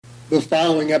The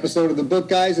following episode of The Book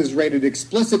Guys is rated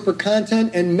explicit for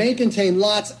content and may contain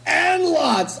lots and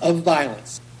lots of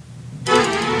violence. Book Guys.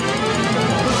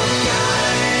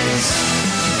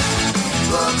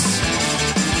 Books.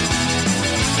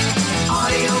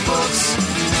 Audiobooks.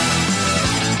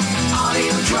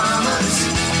 Audio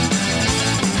dramas.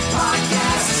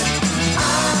 Podcasts.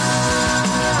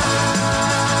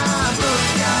 Book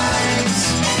Guys.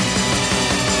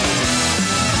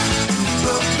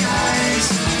 Book Guys.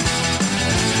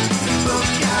 Book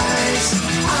Guys.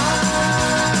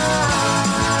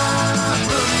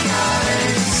 Book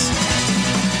Guys.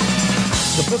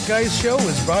 The Book Guys Show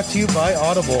is brought to you by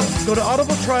Audible. Go to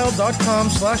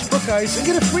audibletrial.com/bookguys and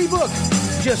get a free book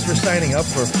just for signing up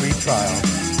for a free trial.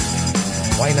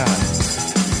 Why not?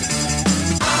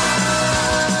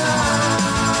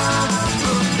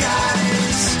 Book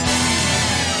Guys.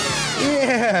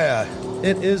 Yeah!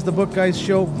 It is the Book Guys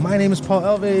Show. My name is Paul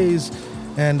Alves,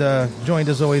 and joined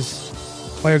as always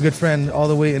by our good friend all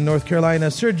the way in North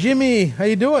Carolina, Sir Jimmy. How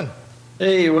you doing?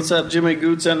 Hey, what's up, Jimmy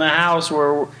Goots in the house?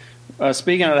 We're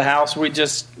speaking of the house, we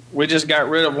just got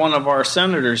rid of one of our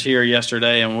senators here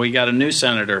yesterday, and we got a new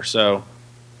senator. So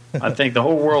I think the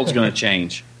whole world's going to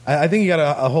change. I think you got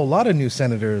a whole lot of new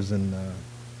senators and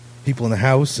people in the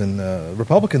House, and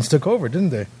Republicans took over, didn't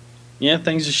they? Yeah,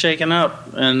 things are shaking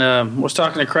up. And I was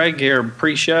talking to Craig here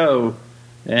pre-show,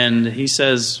 and he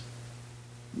says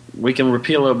we can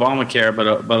repeal Obamacare,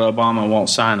 but Obama won't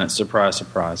sign it. Surprise,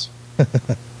 surprise.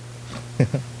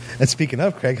 And speaking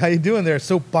of, Craig, how you doing there,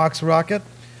 Soapbox Rocket?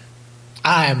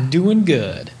 I'm doing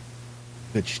good.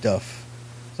 Good stuff.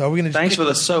 So are we going to? Thanks for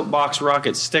the Soapbox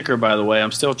Rocket sticker, by the way.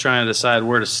 I'm still trying to decide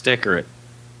where to sticker it.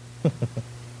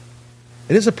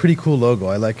 It is a pretty cool logo.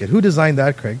 I like it. Who designed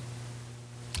that, Craig?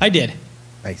 I did.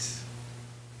 Nice.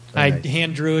 I Nice.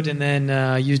 hand drew it and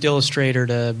then used Illustrator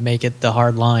to make it the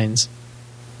hard lines.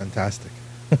 Fantastic.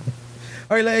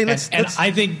 All right, hey, let's.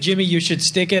 I think, Jimmy, you should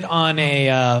stick it on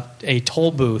a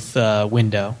toll booth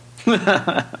window.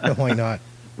 Why not?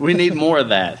 We need more of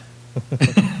that.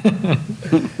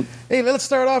 Hey, let's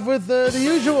start off with the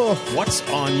usual. What's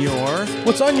on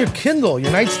your Kindle,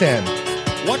 your nightstand?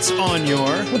 What's on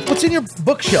your What's in your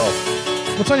bookshelf?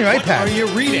 What's on your What iPad? are you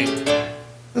reading?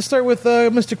 Let's start with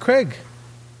Mr. Craig.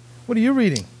 What are you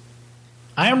reading?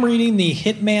 I am reading The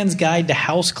Hitman's Guide to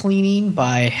House Cleaning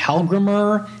by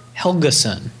Hallgrimur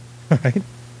Helgason. All right.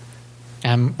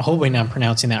 I'm hoping I'm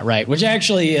pronouncing that right, which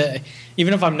actually,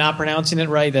 even if I'm not pronouncing it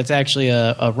right, that's actually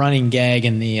a running gag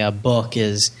in the book.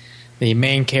 Is the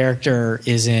main character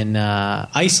is in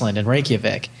Iceland, in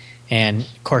Reykjavik, and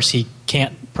of course he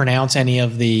can't pronounce any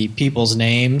of the people's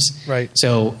names. Right.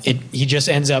 So he just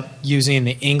ends up using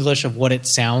the English of what it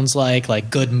sounds like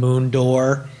Good Moon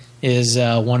Door is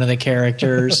one of the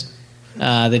characters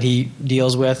that he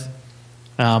deals with.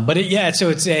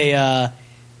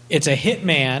 It's a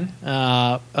hitman,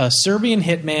 a Serbian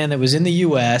hitman that was in the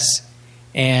U.S.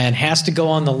 and has to go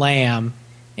on the lam,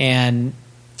 and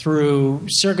through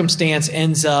circumstance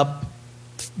ends up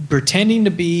pretending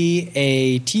to be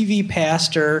a TV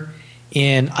pastor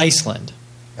in Iceland.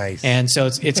 Nice. And so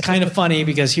it's kind of funny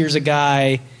because here's a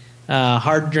guy,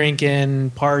 hard drinking,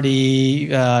 party,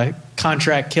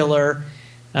 contract killer,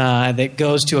 that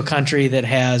goes to a country that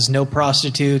has no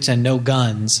prostitutes and no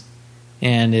guns,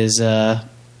 and is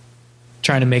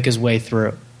trying to make his way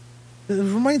through. It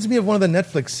reminds me of one of the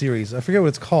Netflix series. I forget what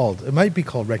it's called. It might be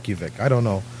called Reykjavik. I don't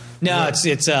know. No, it's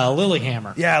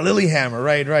Lilyhammer. Yeah, Lilyhammer.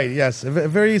 Right. Yes, a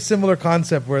very similar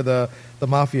concept where the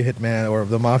mafia hitman or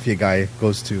the mafia guy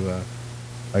goes to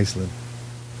Iceland.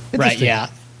 Right. Interesting. Yeah.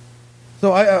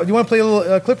 So, do you want to play a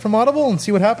little clip from Audible and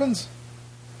see what happens?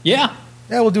 Yeah.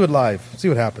 Yeah, we'll do it live. See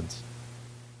what happens.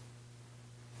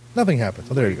 Nothing happens.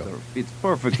 Oh, there you go. It's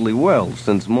perfectly well,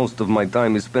 since most of my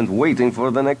time is spent waiting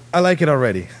for the next... I like it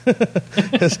already.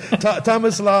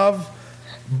 Tomislav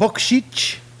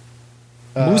Boksic.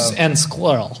 Moose and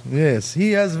Squirrel. Yes,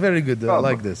 he has very good. I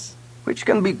like this. Which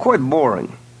can be quite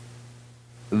boring.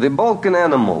 The Balkan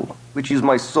animal, which is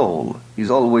my soul, is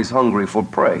always hungry for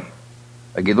prey.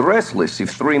 I get restless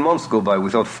if 3 months go by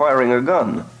without firing a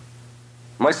gun.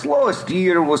 My slowest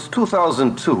year was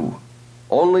 2002.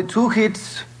 Only 2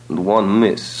 hits and 1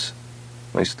 miss.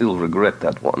 I still regret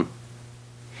that one.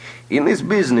 In this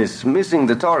business, missing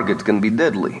the target can be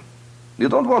deadly. You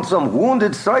don't want some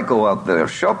wounded psycho out there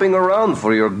shopping around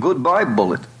for your goodbye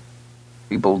bullet.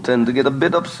 People tend to get a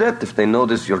bit upset if they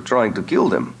notice you're trying to kill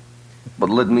them. But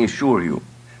let me assure you,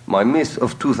 my miss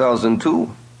of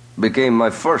 2002 became my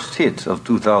first hit of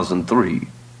 2003.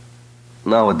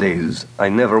 Nowadays, I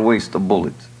never waste a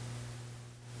bullet.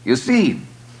 You see,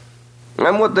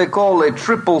 I'm what they call a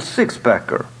triple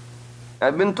six-packer.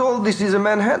 I've been told this is a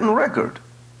Manhattan record.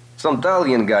 Some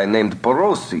Italian guy named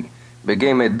Perosi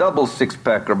became a double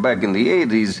six-packer back in the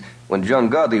 80s when John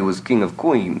Gotti was king of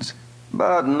Queens.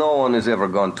 But no one has ever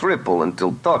gone triple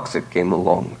until Toxic came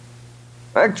along.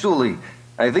 Actually,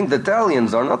 I think the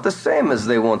Italians are not the same as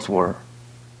they once were.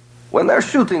 When they're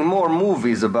shooting more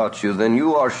movies about you than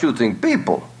you are shooting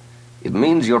people, it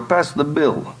means you're past the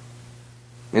bill.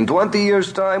 In 20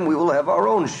 years' time, we will have our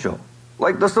own show,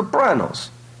 like The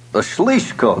Sopranos, The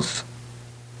Schlishkos.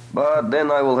 But then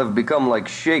I will have become like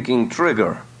Shaking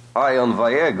Trigger, high on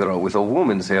Viagra with a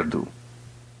woman's hairdo.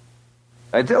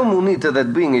 I tell Munita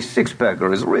that being a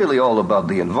six-packer is really all about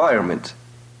the environment.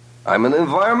 I'm an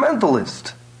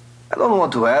environmentalist. I don't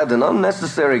want to add an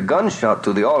unnecessary gunshot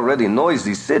to the already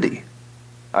noisy city.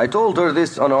 I told her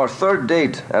this on our third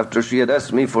date after she had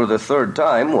asked me for the third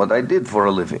time what I did for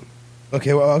a living.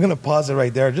 Okay, well, I'm going to pause it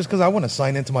right there just because I want to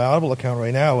sign into my Audible account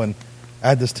right now and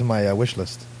add this to my wish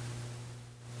list.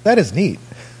 That is neat.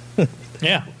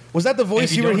 Yeah. Was that the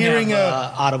voice If you were don't hearing?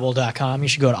 have, Audible.com, you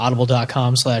should go to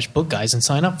audible.com/bookguys and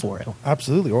sign up for it.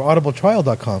 Absolutely. Or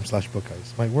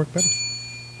audibletrial.com/bookguys. Might work better.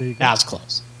 There you go. That's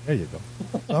close. There you go.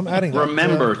 So I'm adding that.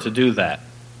 Remember to do that.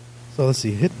 So let's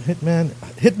see.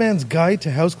 Hitman's Guide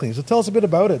to House Cleaning. So tell us a bit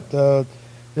about it.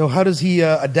 How does he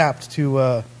adapt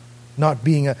to not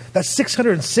being that's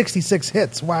 666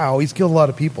 hits. Wow, he's killed a lot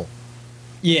of people.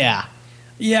 Yeah.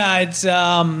 It's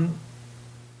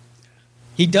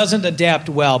he doesn't adapt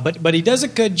well, but he does a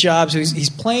good job. So he's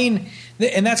playing,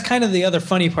 and that's kind of the other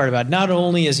funny part about it. Not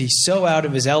only is he so out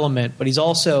of his element, but he's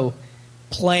also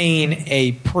playing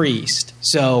a priest.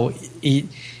 So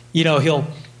he'll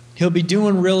be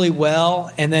doing really well,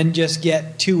 and then just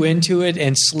get too into it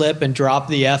and slip and drop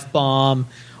the F-bomb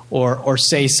or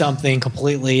say something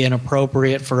completely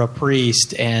inappropriate for a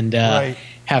priest, and Right.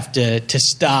 have to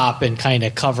stop and kind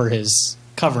of cover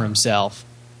himself.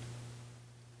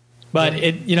 But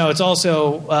it's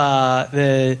also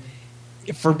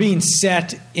for being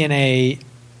set in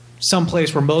some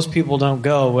place where most people don't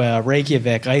go,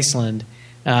 Reykjavik, Iceland.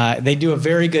 They do a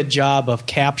very good job of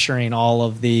capturing all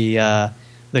of the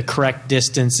correct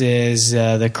distances,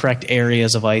 the correct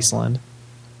areas of Iceland.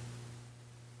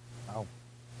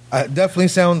 Definitely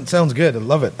sounds good. I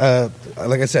love it.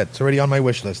 Like I said, it's already on my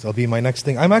wish list. It'll be my next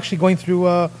thing. I'm actually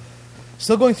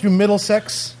still going through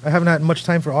Middlesex. I haven't had much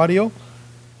time for audio.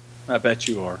 I bet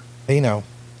you are. Hey now.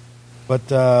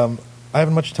 But I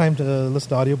haven't much time to listen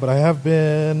to audio, but I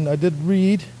did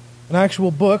read an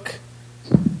actual book.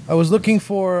 I was looking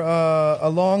for a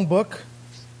long book.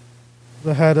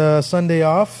 I had a Sunday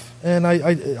off, and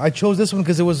I chose this one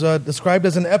because it was described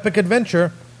as an epic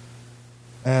adventure,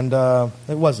 and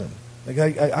it wasn't.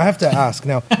 Like I have to ask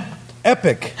now,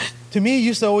 epic to me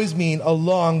used to always mean a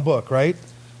long book, right?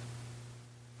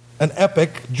 An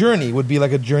epic journey would be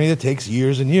like a journey that takes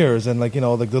years and years, and like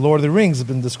the Lord of the Rings has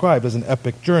been described as an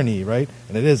epic journey, right?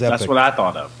 And it is epic. That's what I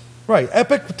thought of. Right.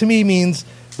 Epic to me means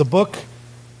the book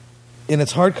in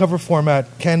its hardcover format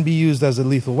can be used as a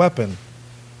lethal weapon.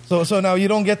 So now you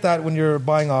don't get that when you're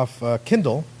buying off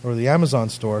Kindle or the Amazon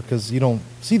store because you don't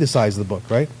see the size of the book,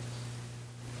 right?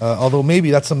 Although maybe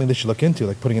that's something they should look into,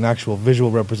 like putting an actual visual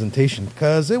representation,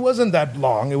 because it wasn't that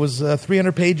long. It was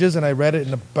 300 pages, and I read it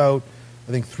in about,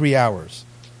 I think, 3 hours.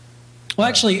 Well,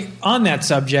 actually, on that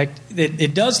subject,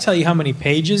 it does tell you how many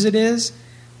pages it is.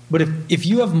 But if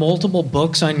you have multiple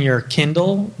books on your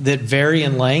Kindle that vary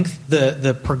in length,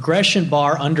 the progression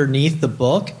bar underneath the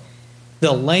book,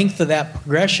 the length of that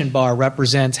progression bar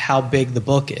represents how big the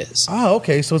book is. Ah,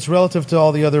 okay. So it's relative to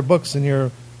all the other books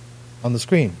on the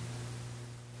screen.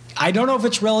 I don't know if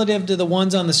it's relative to the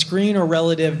ones on the screen or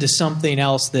relative to something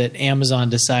else that Amazon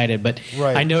decided, but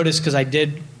Right. I noticed because I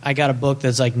got a book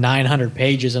that's like 900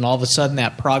 pages, and all of a sudden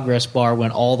that progress bar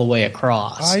went all the way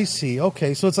across. I see.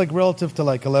 Okay, so it's like relative to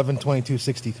like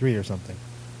 11/22/63 or something.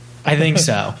 I think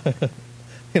so.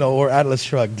 Or Atlas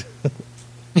Shrugged.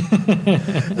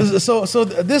 So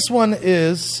this one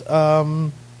is.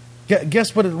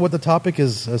 Guess what the topic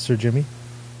is, Sir Jimmy?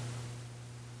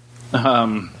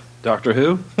 Doctor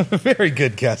Who? Very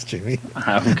good guess, Jimmy.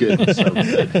 I'm good. So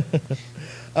good.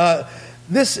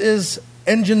 This is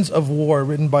Engines of War,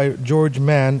 written by George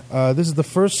Mann. This is the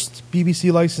first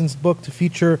BBC licensed book to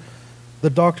feature the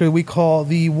Doctor we call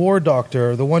the War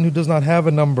Doctor, the one who does not have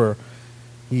a number.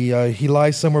 He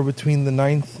lies somewhere between the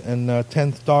 9th and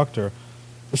 10th Doctor.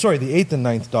 Sorry, the 8th and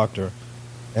 9th Doctor.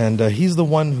 And he's the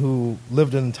one who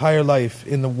lived an entire life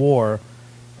in the war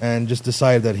and just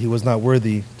decided that he was not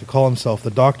worthy to call himself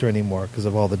the Doctor anymore because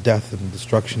of all the death and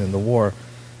destruction in the war.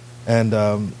 And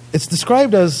it's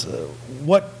described as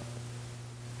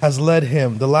has led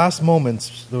him, the last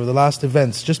moments, or the last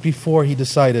events, just before he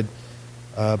decided,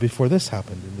 before this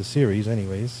happened in the series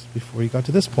anyways, before he got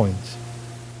to this point.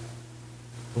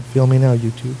 Don't feel me now,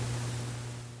 YouTube.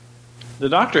 The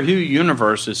Doctor Who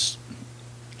universe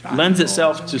lends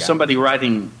itself to somebody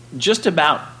writing just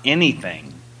about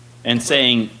anything and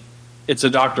saying it's a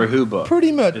Doctor Who book.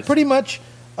 Pretty much.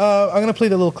 I'm going to play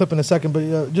that little clip in a second,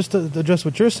 but just to address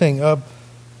what you're saying,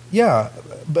 yeah,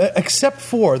 but except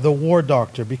for the War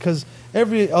Doctor, because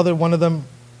every other one of them,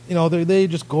 you know, they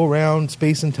just go around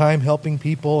space and time helping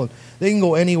people, and they can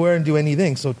go anywhere and do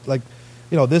anything. So, like,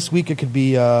 you know, this week it could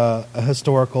be a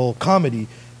historical comedy.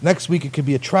 Next week it could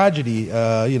be a tragedy,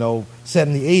 you know, set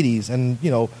in the 80s. And,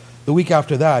 you know, the week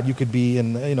after that you could be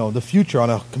in, you know, the future on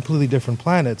a completely different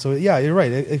planet. So, yeah, you're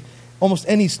right. Almost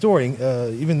any story,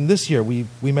 even this year we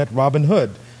met Robin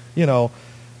Hood, you know.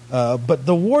 But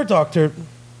the War Doctor,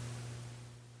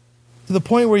 to the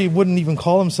point where he wouldn't even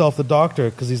call himself the Doctor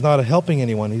because he's not helping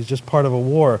anyone. He's just part of a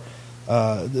war.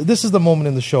 This is the moment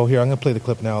in the show here. I'm going to play the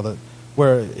clip now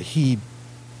where he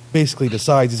basically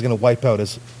decides he's going to wipe out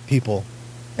his people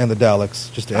and the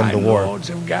Daleks just to end the war. Lords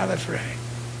of Gallifrey,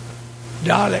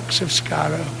 Daleks of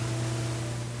Skaro,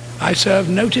 I serve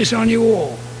notice on you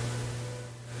all.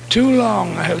 Too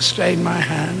long I have stayed my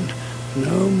hand,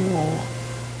 no more.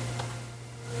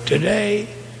 Today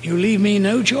you leave me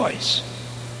no choice.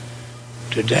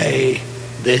 Today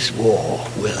this war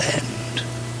will end.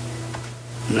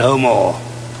 No more.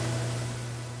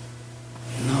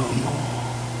 No more.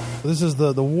 This is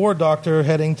the War Doctor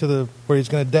heading to where he's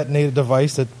going to detonate a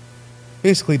device that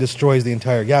basically destroys the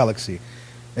entire galaxy.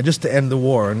 And just to end the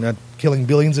war, and not killing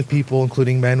billions of people,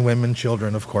 including men, women,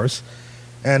 children, of course.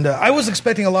 And I was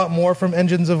expecting a lot more from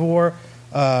Engines of War.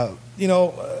 You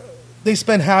know, they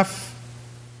spent half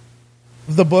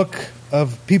the book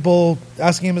of people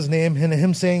asking him his name, and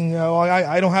him saying, oh,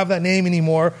 I don't have that name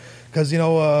anymore because, you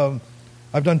know,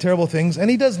 I've done terrible things. And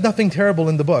he does nothing terrible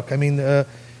in the book. I mean,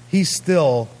 he's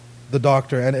still the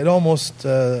Doctor, and it almost,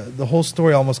 the whole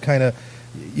story almost kind of,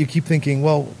 you keep thinking,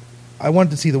 well, I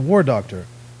wanted to see the War Doctor.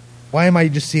 Why am I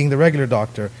just seeing the regular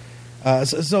Doctor?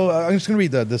 So I'm just going to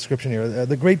read the description here.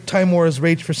 The great Time War has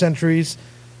raged for centuries,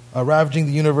 ravaging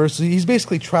the universe. He's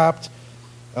basically trapped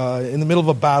in the middle of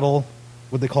a battle.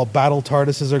 What they call battle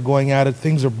TARDISes are going at it.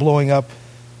 Things are blowing up.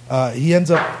 He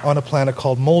ends up on a planet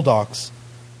called Moldox.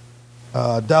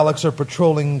 Daleks are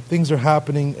patrolling. Things are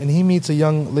happening. And he meets a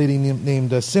young lady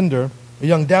named Cinder, a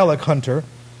young Dalek hunter.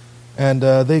 And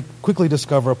they quickly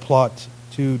discover a plot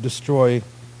to destroy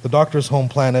the Doctor's home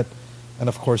planet and,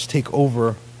 of course, take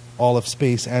over all of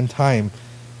space and time.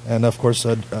 And, of course,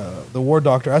 the War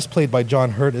Doctor, as played by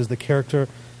John Hurt, is the character.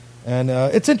 And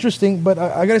it's interesting, but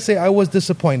I got to say, I was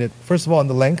disappointed. First of all, in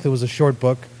the length. It was a short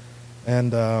book.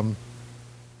 And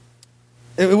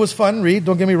it was fun read,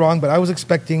 don't get me wrong, but I was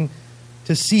expecting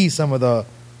to see some of the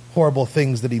horrible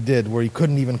things that he did where he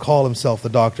couldn't even call himself the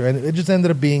Doctor. And it just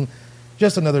ended up being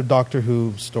just another Doctor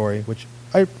Who story, which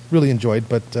I really enjoyed,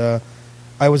 but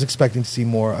I was expecting to see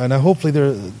more. And hopefully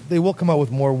they will come out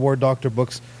with more War Doctor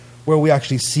books where we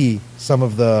actually see some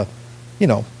of the, you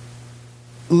know,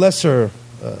 lesser,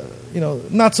 you know,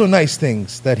 not so nice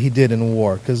things that he did in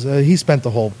war, because he spent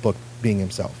the whole book being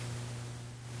himself.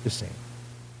 Just saying.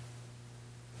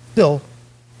 Still,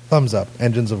 thumbs up,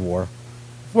 Engines of War.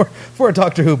 For a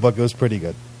Doctor Who book, it was pretty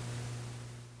good.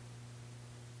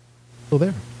 So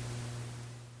there.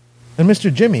 And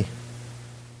Mr. Jimmy.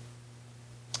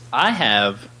 I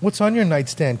have... What's on your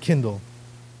nightstand Kindle?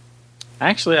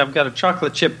 Actually, I've got a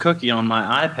chocolate chip cookie on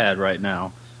my iPad right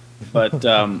now. But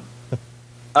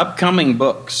upcoming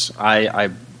books,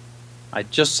 I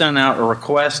just sent out a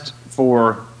request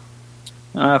for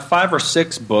 5 or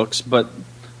 6 books, but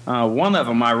one of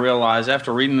them I realized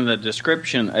after reading the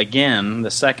description again,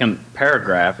 the second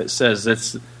paragraph, it says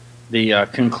it's the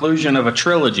conclusion of a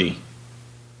trilogy.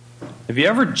 Have you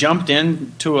ever jumped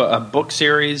into a book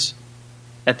series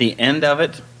at the end of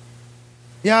it?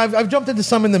 Yeah, I've jumped into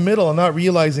some in the middle and not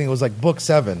realizing it was like book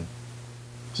 7.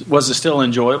 Was it still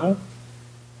enjoyable?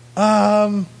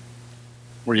 Were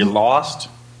you lost?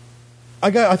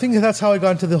 I think that's how I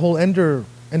got into the whole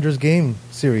Ender's Game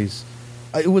series.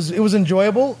 It was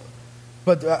enjoyable,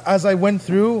 but as I went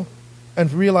through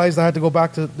and realized I had to go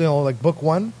back to, you know, like book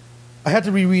 1, I had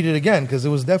to reread it again because it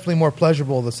was definitely more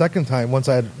pleasurable the second time once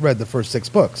I had read the first 6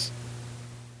 books.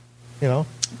 You know?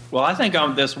 Well, I think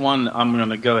on this one I'm going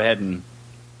to go ahead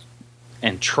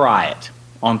and try it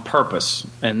on purpose,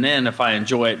 and then if I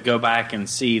enjoy it, go back and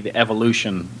see the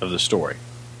evolution of the story.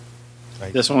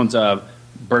 Right. This one's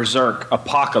Berserk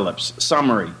Apocalypse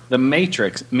Summary: The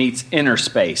Matrix meets Inner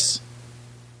Space.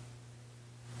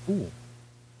 Ooh.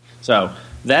 So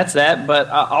that's that. But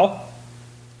I'll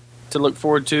to look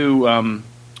forward to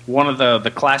one of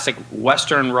the classic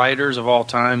Western writers of all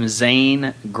time,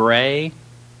 Zane Grey.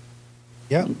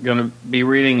 Yeah. I'm going to be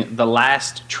reading The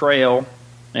Last Trail,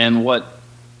 and what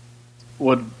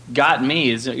got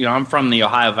me is, I'm from the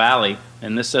Ohio Valley,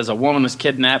 and this says a woman was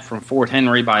kidnapped from Fort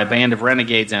Henry by a band of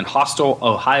renegades and hostile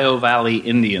Ohio Valley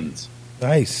Indians.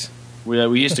 Nice.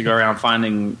 We used to go around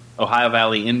finding Ohio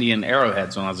Valley Indian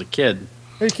arrowheads when I was a kid.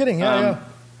 Are you kidding? Yeah.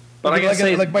 But I like, gotta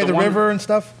say, like by the river and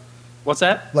stuff? What's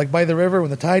that? Like by the river when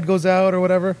the tide goes out or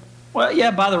whatever? Well,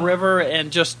 yeah, by the river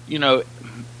and just,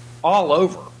 all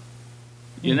over.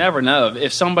 You never know.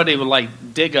 If somebody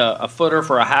would, dig a footer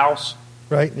for a house.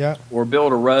 Right, yeah. Or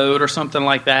build a road or something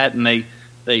like that, and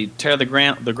they tear the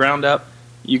ground up,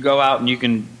 you go out and you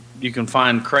can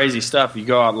find crazy stuff. You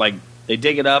go out, they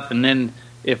dig it up, and then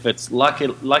if it's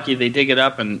lucky they dig it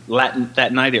up, and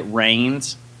that night it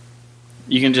rains.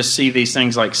 You can just see these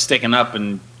things sticking up,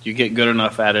 and you get good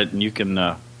enough at it, and you can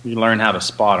you learn how to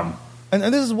spot them. And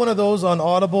this is one of those on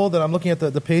Audible that I'm looking at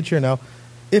the page here now.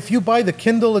 If you buy the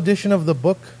Kindle edition of the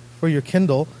book for your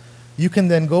Kindle, you can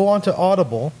then go onto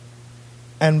Audible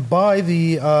and buy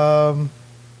the 7-hour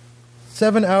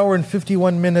and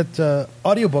 51-minute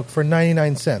audiobook for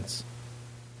 99 cents.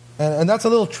 And that's a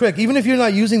little trick. Even if you're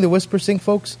not using the Whisper Sync,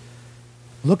 folks,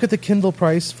 look at the Kindle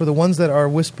price for the ones that are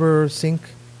Whisper Sync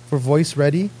for voice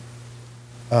ready.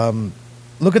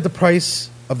 Look at the price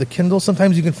of the Kindle.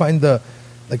 Sometimes you can find the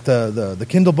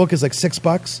Kindle book is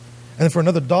 $6, and then for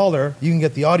another $1 you can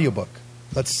get the audiobook.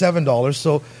 That's $7.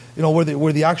 So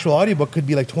where the actual audiobook could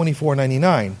be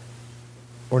 $24.99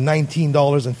 or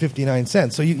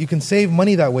 $19.59. So you can save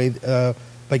money that way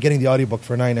by getting the audiobook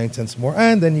for 99 cents more,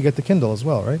 and then you get the Kindle as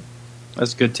well, right?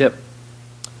 That's a good tip.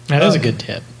 That is a good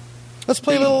tip. Let's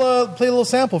play a little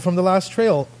sample from The Last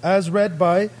Trail, as read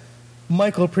by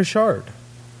Michael Prichard.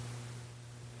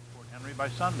 Fort Henry by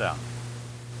sundown.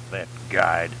 That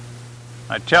guide.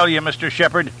 I tell you, Mr.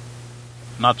 Shepherd,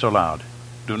 not so loud.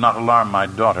 Do not alarm my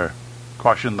daughter,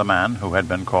 cautioned the man who had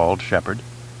been called Shepherd.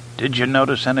 Did you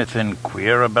notice anything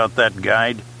queer about that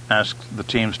guide? Asked the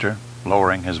teamster,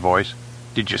 lowering his voice.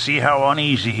 Did you see how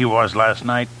uneasy he was last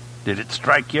night? Did it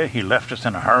strike you he left us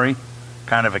in a hurry?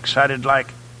 Kind of excited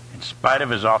like, in spite of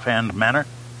his offhand manner?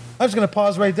 I'm just going to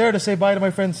pause right there to say bye to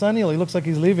my friend Sonny. He looks like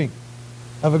he's leaving.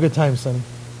 Have a good time, Sonny.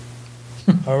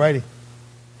 Alrighty.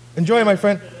 Enjoy, my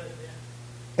friend.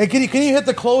 Hey, can you hit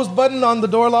the close button on the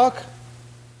door lock?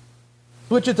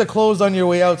 Switch it to closed on your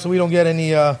way out so we don't get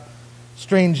any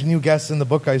strange new guests in the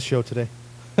Book Guys show today.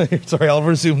 Sorry, I'll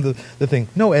resume the thing.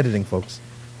 No editing, folks.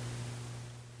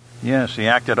 Yes, he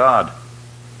acted odd.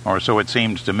 Or so it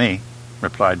seems to me,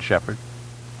 replied Shepherd.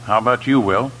 How about you,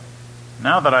 Will?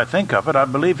 Now that I think of it, I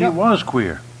believe he was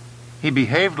queer. He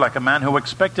behaved like a man who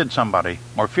expected somebody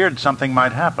or feared something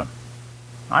might happen.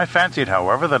 I fancied,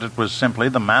 however, that it was simply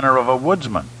the manner of a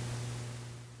woodsman.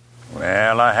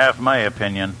 Well, I have my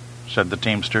opinion, said the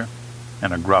teamster,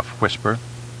 in a gruff whisper.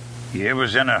 He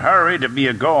was in a hurry to be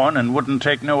a-goin' and wouldn't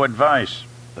take no advice.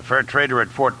 The fur trader at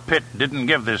Fort Pitt didn't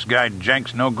give this guy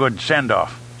Jenks no good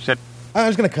send-off. Said, I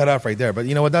was going to cut off right there, but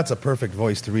you know what? That's a perfect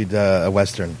voice to read a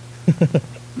Western.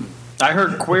 I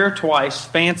heard queer twice,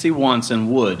 fancy once,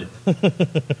 and wood.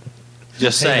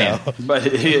 Just saying. But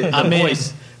I'm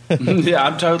voice. Yeah,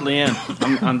 I'm totally in.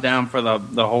 I'm down for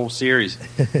the whole series.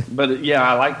 But yeah,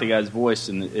 I like the guy's voice,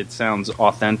 and it sounds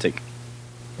authentic.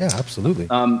 Yeah, absolutely.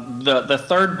 The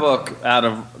third book out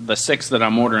of the 6 that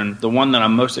I'm ordering, the one that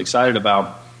I'm most excited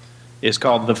about, is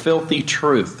called The Filthy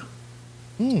Truth.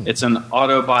 It's an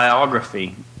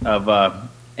autobiography of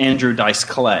Andrew Dice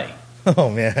Clay.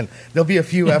 Oh, man. There'll be a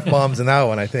few F-bombs in that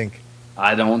one, I think.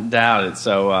 I don't doubt it.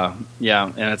 So, yeah,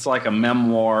 and it's like a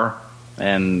memoir,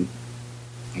 and,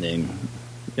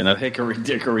 hickory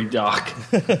dickory dock.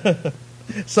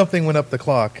 Something went up the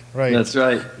clock, right? That's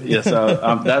right. Yeah,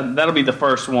 so that'll be the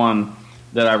first one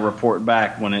that I report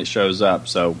back when it shows up.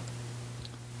 So,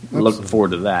 look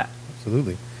forward to that.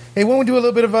 Absolutely. Hey, why don't we do a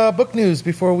little bit of book news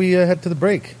before we head to the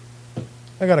break?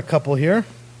 I got a couple here.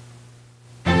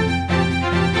 Book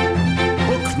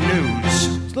news.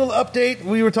 Just a little update.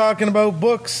 We were talking about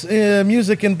books,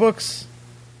 music and books.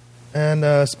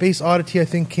 And Space Oddity, I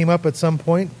think, came up at some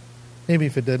point. Maybe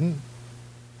if it didn't.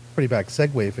 Pretty bad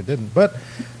segue if it didn't. But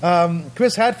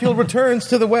Chris Hadfield returns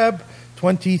to the web.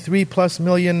 23+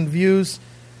 million views.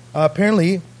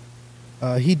 Apparently,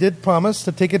 he did promise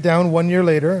to take it down 1 year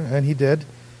later, and he did.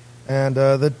 And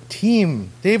the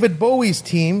team, David Bowie's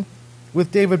team,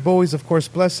 with David Bowie's, of course,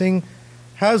 blessing,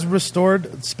 has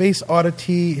restored Space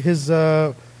Oddity. His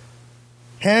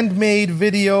handmade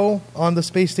video on the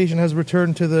space station has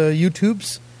returned to the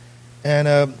YouTubes.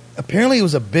 And apparently it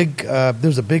was a big, there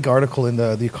was a big article in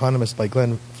The Economist by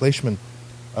Glenn Fleischman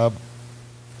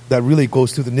that really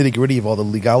goes through the nitty-gritty of all the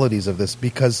legalities of this,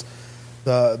 because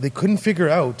they couldn't figure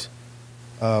out,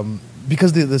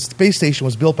 because the space station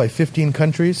was built by 15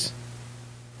 countries,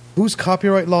 whose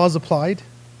copyright laws applied.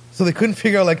 So they couldn't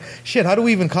figure out, like, shit, how do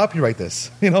we even copyright this?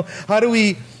 How do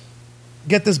we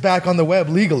get this back on the web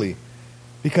legally?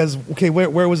 Because, okay,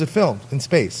 where was it filmed? In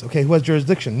space. Okay, who has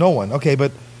jurisdiction? No one. Okay,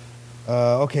 but,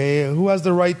 who has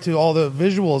the right to all the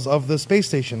visuals of the space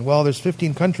station? Well, there's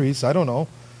 15 countries. I don't know.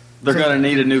 They're going to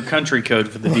need a new country code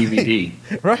for the DVD.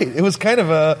 Right. It was kind of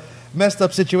a messed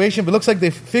up situation, but it looks like they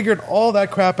figured all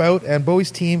that crap out, and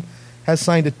Bowie's team has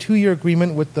signed a 2-year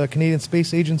agreement with the Canadian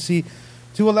Space Agency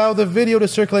to allow the video to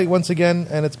circulate once again,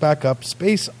 and it's back up.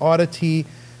 Space Oddity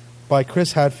by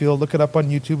Chris Hadfield. Look it up on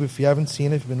YouTube if you haven't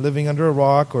seen it. If you've been living under a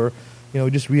rock, or you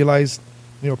just realized,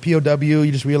 POW,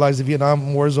 you just realized the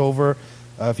Vietnam War is over.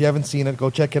 If you haven't seen it, go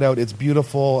check it out. It's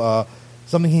beautiful.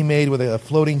 Something he made with a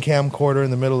floating camcorder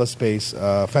in the middle of space.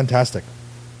 Fantastic.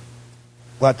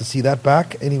 Glad to see that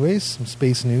back. Anyways, some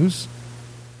space news.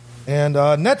 And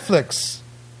Netflix.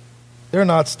 They're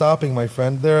not stopping, my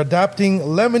friend. They're adapting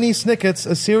Lemony Snicket's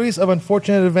A Series of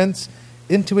Unfortunate Events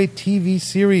into a TV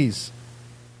series.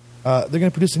 They're going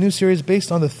to produce a new series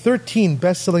based on the 13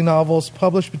 best-selling novels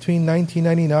published between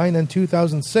 1999 and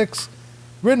 2006,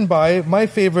 written by my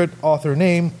favorite author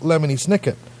name, Lemony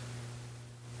Snicket,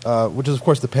 which is, of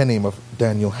course, the pen name of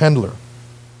Daniel Handler.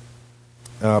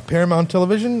 Paramount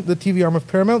Television, the TV arm of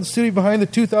Paramount, the studio behind the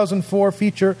 2004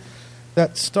 feature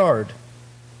that starred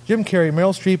Jim Carrey,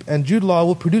 Meryl Streep, and Jude Law,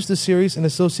 will produce the series in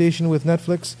association with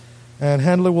Netflix, and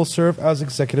Handler will serve as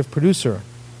executive producer.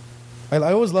 I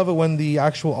always love it when the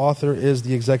actual author is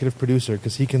the executive producer,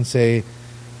 because he can say,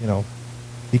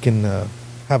 he can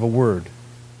have a word.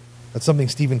 That's something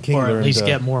Stephen King learned. Or at least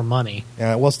get more money.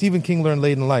 Yeah, well, Stephen King learned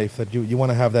late in life that you want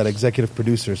to have that executive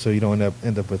producer so you don't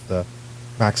end up with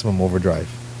Maximum Overdrive.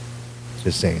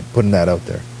 Just saying, putting that out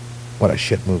there. What a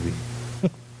shit movie.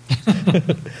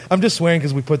 I'm just swearing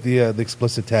because we put the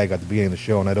explicit tag at the beginning of the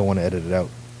show, and I don't want to edit it out.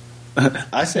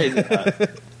 I say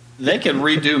they can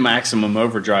redo Maximum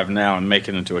Overdrive now and make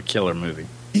it into a killer movie.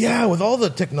 Yeah, with all the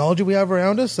technology we have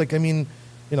around us, we've got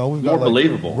more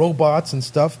believable robots and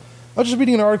stuff. I was just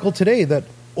reading an article today that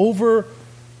of the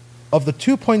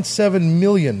 2.7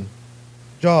 million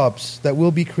jobs that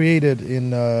will be created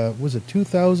in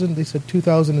 2000? They said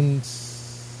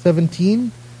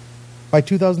 2017. By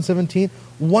 2017,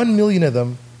 1 million of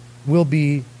them will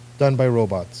be done by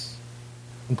robots,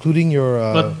 including your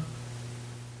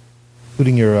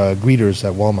greeters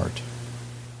at Walmart.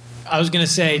 I was going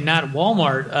to say, not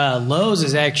Walmart. Lowe's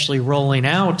is actually rolling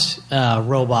out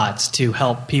robots to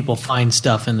help people find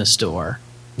stuff in the store.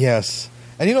 Yes.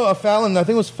 And Fallon, I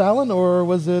think it was Fallon, or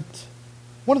was it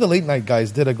one of the late night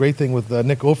guys, did a great thing with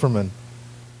Nick Offerman.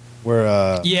 Where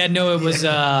it was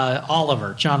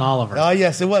John Oliver. Oh,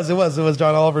 yes, it was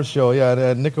John Oliver's show. Yeah,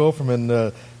 and Nick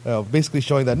Offerman basically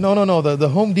showing that the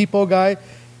Home Depot guy,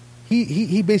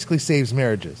 he basically saves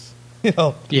marriages.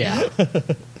 Yeah.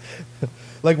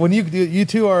 Like when you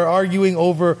two are arguing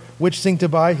over which sink to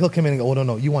buy, he'll come in and go, "Oh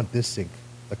no, you want this sink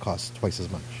that costs twice as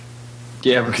much."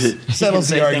 Yeah, because settles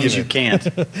the argument. Things you can't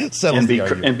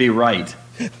and be right.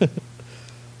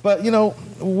 But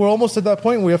we're almost at that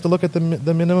point where we have to look at the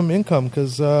minimum income,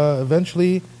 because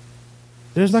eventually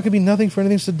there's not going to be nothing for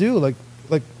anything to do, like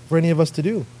for any of us to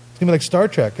do. It's going to be like Star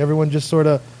Trek. Everyone just sort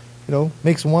of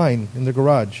makes wine in their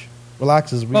garage,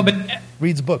 relaxes,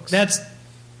 reads books.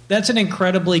 That's an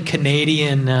incredibly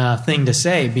Canadian thing to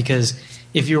say, because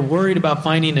if you're worried about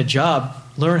finding a job,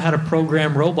 learn how to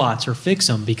program robots or fix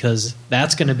them, because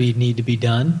that's going to need to be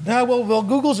done. Yeah, well,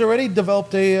 Google's already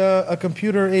developed a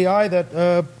computer AI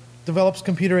that develops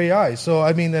computer AI. So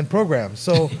and programs.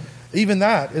 So even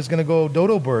that is going to go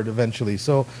dodo bird eventually.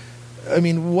 So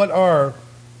what are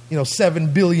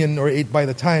 7 billion or 8 by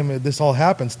the time this all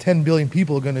happens? 10 billion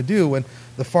people are going to do when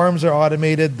the farms are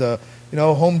automated. The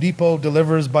Home Depot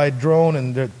delivers by drone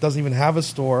and it doesn't even have a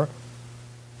store.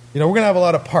 We're going to have a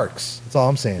lot of parks. That's all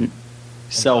I'm saying.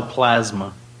 Sell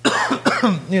plasma.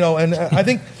 And I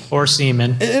think... or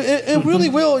semen. It really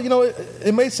will.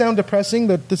 It may sound depressing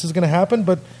that this is going to happen,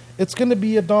 but it's going to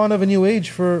be a dawn of a new age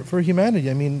for humanity.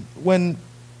 When,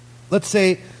 let's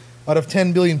say, out of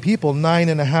 10 billion people,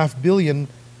 9.5 billion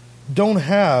don't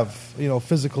have,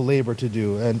 physical labor to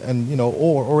do, and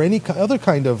or any other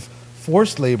kind of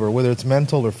forced labor, whether it's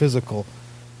mental or physical.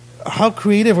 How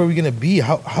creative are we going to be?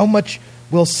 How much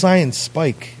will science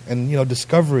spike and,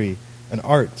 discovery and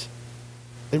art?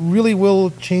 It really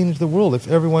will change the world if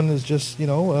everyone is just,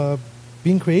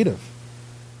 being creative.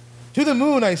 To the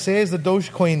moon, I say, as the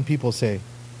Dogecoin people say.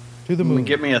 To the moon.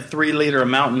 Give me a 3-liter of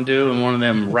Mountain Dew and one of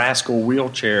them rascal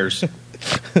wheelchairs.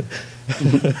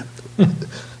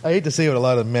 I hate to say what a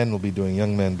lot of men will be doing,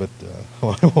 young men, but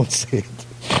I won't say it.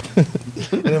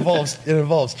 It involves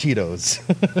Cheetos.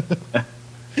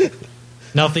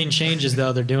 Nothing changes,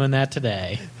 though. They're doing that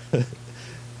today.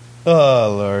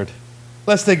 Oh, Lord.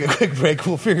 Let's take a quick break.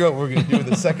 We'll figure out what we're going to do in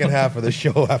the second half of the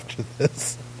show after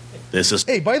this. This is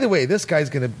Hey, by the way, this guy's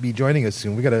going to be joining us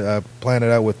soon. We got to plan it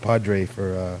out with Padre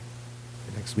for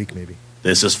next week, maybe.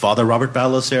 This is Father Robert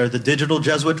Balacer, the digital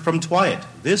Jesuit from Twyat,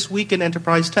 this week in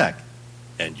Enterprise Tech.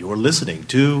 And you're listening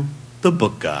to The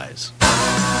Book Guys.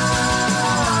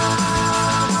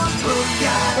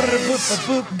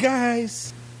 Book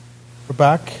guys. We're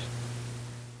back.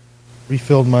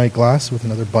 Refilled my glass with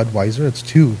another Budweiser. It's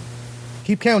 2.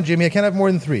 Keep count, Jimmy. I can't have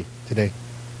more than 3 today.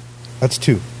 That's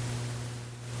 2.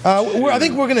 I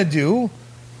think we're going to do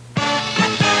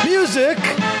music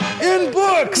in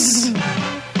books.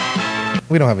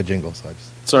 We don't have a jingle, so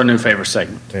It's our new favorite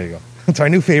segment. there you go. It's our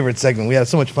new favorite segment. We had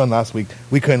so much fun last week.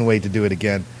 We couldn't wait to do it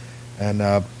again. And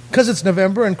because it's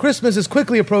November and Christmas is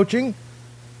quickly approaching,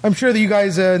 I'm sure that you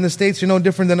guys in the States are no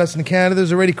different than us in Canada.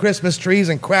 There's already Christmas trees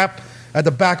and crap at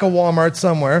the back of Walmart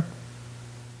somewhere.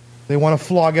 They want to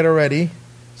flog it already.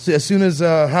 So as soon as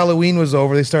Halloween was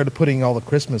over, they started putting all the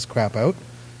Christmas crap out.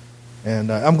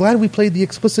 And I'm glad we played the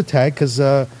explicit tag because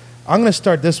I'm going to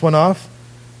start this one off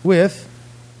with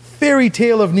Fairy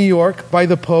Tale of New York by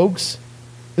the Pogues.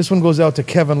 This one goes out to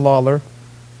Kevin Lawler.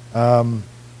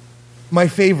 My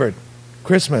favorite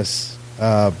Christmas.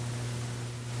 I'm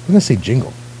going to say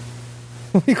jingle.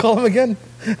 What do you call him again?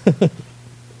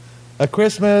 A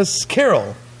Christmas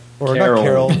carol. Or not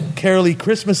carol. Carol-y,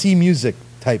 Christmassy music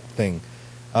type thing.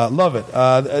 Love it.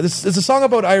 This is a song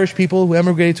about Irish people who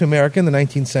emigrated to America in the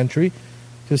 19th century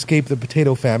to escape the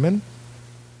potato famine.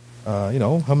 How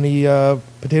many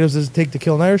potatoes does it take to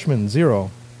kill an Irishman? 0.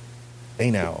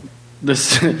 Hey now.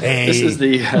 This is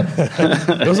the...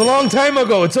 It was a long time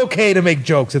ago. It's okay to make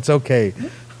jokes. It's okay.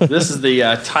 This is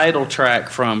the title track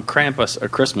from Krampus, A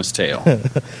Christmas Tale.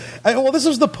 This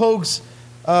was the Pogues,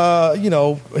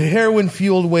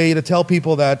 heroin-fueled way to tell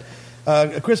people that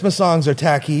Christmas songs are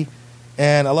tacky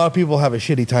and a lot of people have a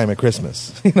shitty time at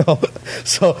Christmas.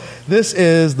 So this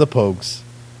is the Pogues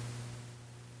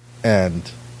and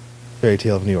Fairy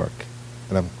Tale of New York.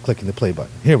 And I'm clicking the play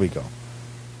button. Here we go.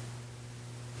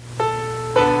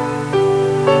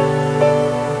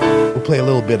 We'll play a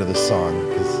little bit of the song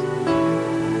because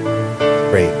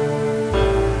it's great.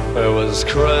 It was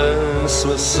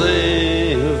Christmas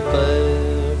Eve,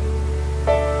 babe,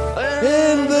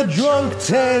 In the drunk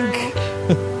tank.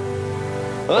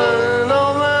 an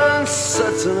old man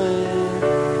said to me,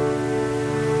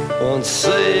 won't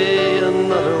see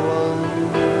another one.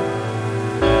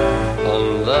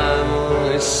 And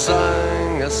then he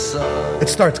sang a song, It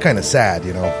starts kind of sad,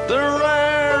 the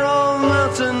rare old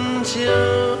mountain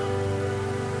dew.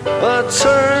 I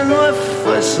turned my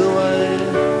face away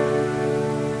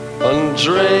and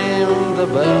dreamed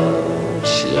about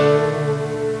you.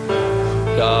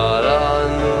 Got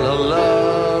on a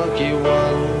lucky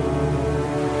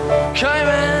one, came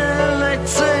in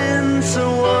 18 to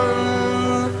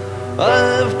 1.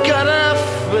 I've got a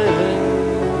feeling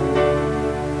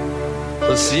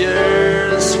this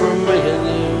year's for me and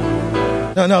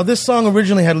you. Now, this song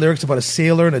originally had lyrics about a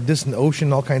sailor in a distant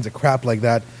ocean, all kinds of crap like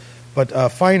that.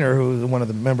 But Feiner, who's one of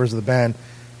the members of the band,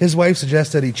 his wife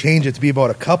suggested he change it to be about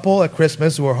a couple at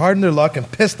Christmas who were hard in their luck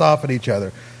and pissed off at each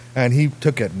other. And he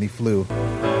took it and he flew.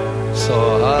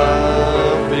 So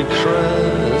happy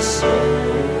Christmas,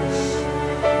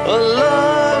 I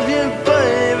love you,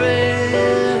 baby.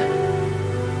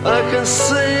 I can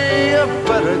see a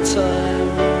better time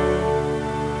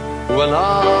when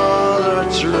all our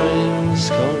dreams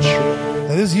come true.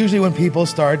 Now, this is usually when people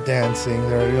start dancing.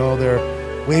 They're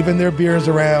waving their beers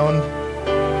around.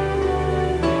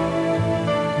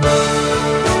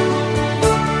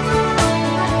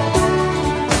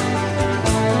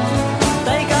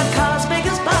 They got cars big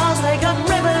as bars, they got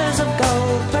rivers of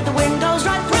gold. But the windows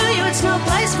right through you, it's no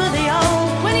place for the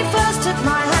old. When you first took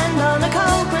my hand on a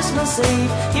cold Christmas Eve,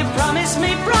 you promised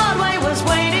me Broadway was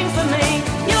waiting for me.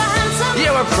 You were handsome, You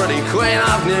were pretty queen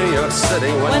of New York City.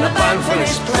 when the band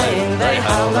finished playing, they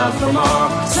held out for more.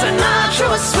 Sinatra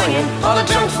was swinging, all the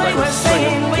drunks they were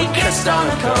singing. We kissed on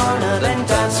the corner, then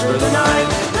danced through the night.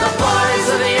 The boys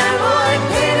of the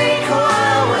NYPD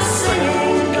choir were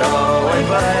singing, "Go away,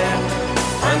 babe,"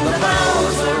 and the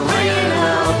bells were ringing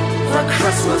out for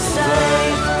Christmas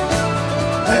Day.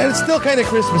 And it's still kind of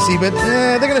Christmassy, but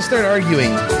they're going to start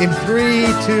arguing in 3,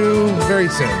 2, very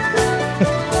soon.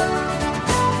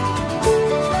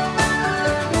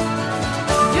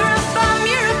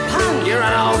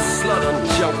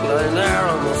 blind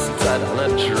arrow must tread on a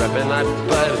dripping night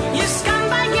bed. You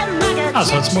scumbag, you maggot. Oh,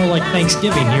 so it's more like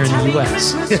Thanksgiving here in the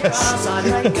U.S.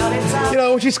 You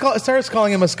know, when she starts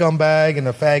calling him a scumbag and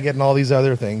a faggot and all these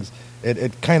other things,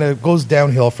 it kind of goes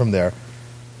downhill from there.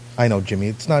 I know, Jimmy,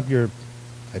 it's not your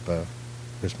type of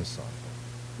Christmas song.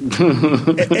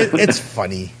 It's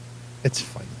funny. It's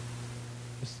funny.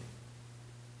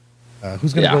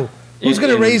 Who's gonna go? Who's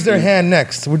gonna raise their hand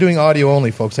next? We're doing audio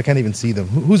only, folks. I can't even see them.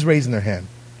 Who's raising their hand?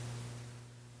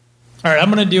 All right,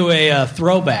 I'm going to do a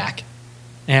throwback,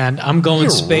 and I'm going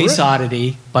Space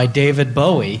Oddity by David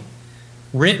Bowie,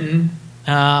 written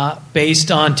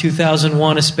based on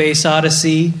 2001: A Space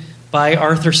Odyssey by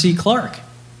Arthur C. Clarke.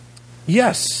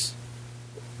 Yes.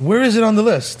 Where is it on the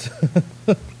list?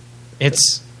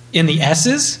 It's in the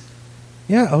S's.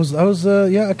 Yeah, I was.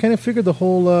 I kind of figured the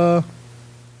whole. I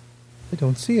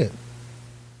don't see it.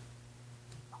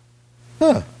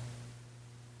 Huh.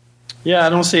 Yeah, I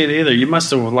don't see it either. You must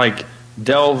have like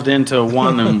delved into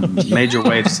one and made your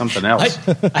way to something else.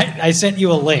 I sent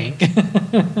you a link.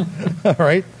 All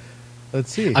right.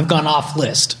 Let's see. I've gone off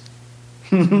list.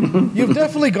 You've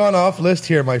definitely gone off list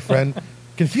here, my friend.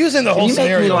 Confusing the whole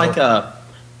scenario. Can you make me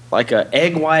like a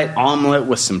egg white omelet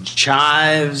with some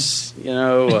chives? You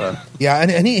know. Yeah,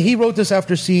 and he wrote this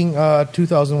after seeing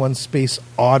 2001: Space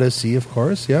Odyssey, of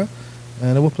course. Yeah,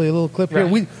 and we'll play a little clip here.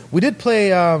 We did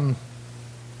play.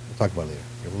 We'll talk about it later.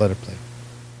 We'll let it play.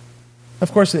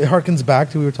 Of course, it harkens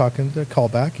back to we were talking to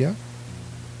callback. Yeah.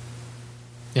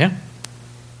 Yeah.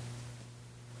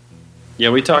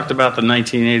 Yeah, we talked about the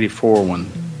 1984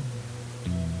 one.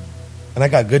 And I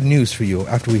got good news for you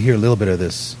after we hear a little bit of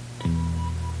this.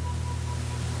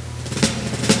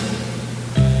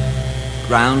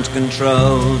 Ground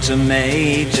control to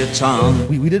Major Tom.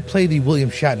 We did play the William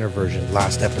Shatner version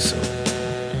last episode.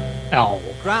 Oh.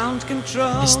 Ground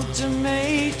control to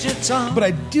Major Tom. But I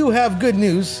do have good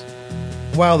news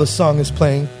while the song is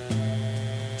playing.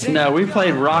 No, we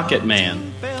played Rocket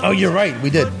Man. Oh, you're right.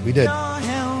 We did.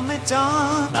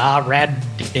 Rad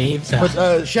Dave. But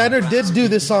Shatner did do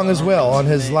this song as well on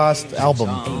his last album.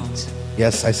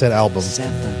 Yes, I said album.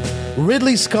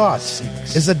 Ridley Scott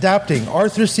is adapting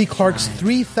Arthur C. Clarke's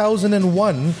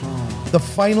 3001, The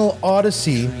Final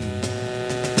Odyssey.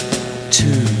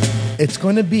 It's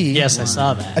going to be... Yes, I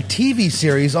saw that. A TV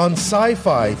series on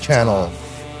Sci-Fi Channel.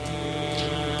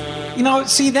 You know,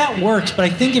 see, that works, but I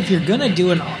think if you're going to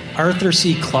do an Arthur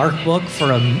C. Clarke book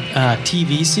for a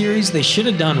TV series, they should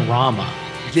have done Rama.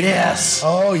 Yes.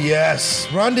 Oh,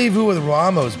 yes. Rendezvous with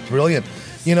Rama was brilliant.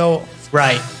 You know...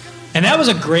 Right. And that was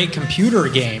a great computer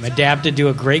game, adapted to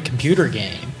a great computer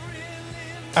game.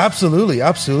 Absolutely,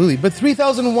 absolutely. But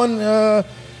 3001,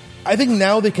 I think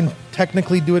now they can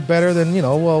technically do it better than,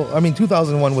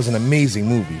 2001 was an amazing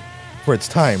movie for its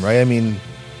time, right? I mean,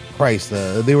 Christ,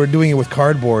 they were doing it with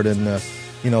cardboard and,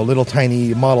 little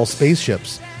tiny model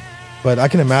spaceships. But I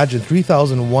can imagine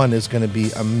 3001 is going to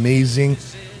be amazing.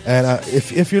 And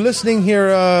if you're listening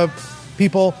here,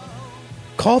 people...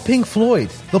 Call Pink Floyd.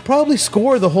 They'll probably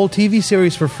score the whole TV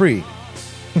series for free.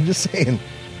 I'm just saying.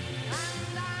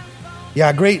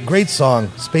 Yeah, great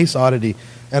song, Space Oddity.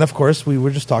 And of course, we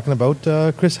were just talking about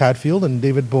Chris Hadfield and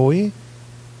David Bowie.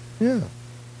 Yeah.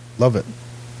 Love it.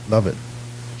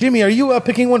 Jimmy, are you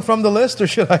picking one from the list, or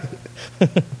should I?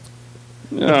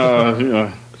 You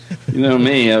know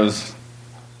me, I was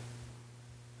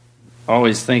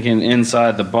always thinking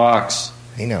inside the box.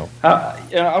 I know.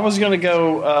 I was going to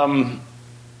go...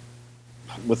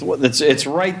 with what it's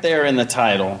right there in the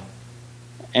title,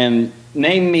 and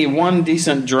name me one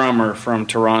decent drummer from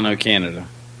Toronto, Canada.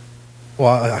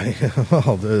 Well,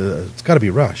 it's got to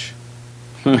be Rush.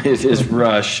 It is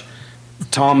Rush.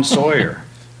 Tom Sawyer.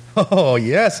 Oh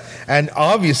yes, and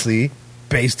obviously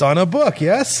based on a book.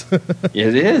 Yes,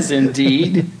 it is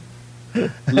indeed.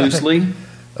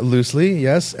 Loosely,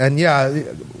 yes, and yeah,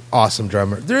 awesome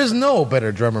drummer. There is no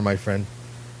better drummer, my friend,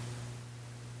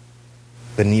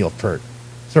 than Neil Peart.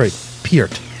 Sorry,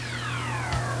 Peart.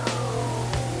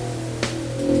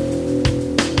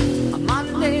 A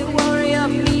Monday warrior,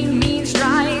 mean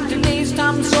stride. Today's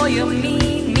Tom Sawyer,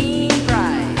 mean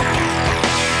pride.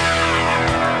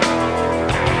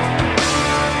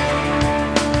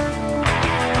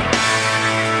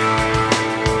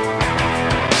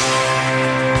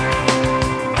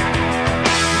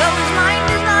 Though his mind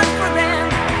is not for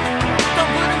them,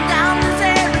 don't put him down as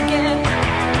arrogant.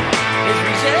 His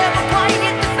reserve a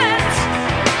quiet defense.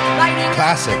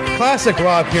 Classic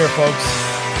rock here, folks.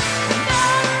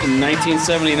 In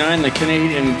 1979, the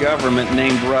Canadian government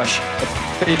named Rush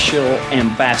official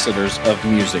ambassadors of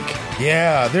music.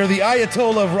 Yeah, they're the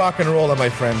Ayatollah of rock and roll, my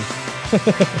friend.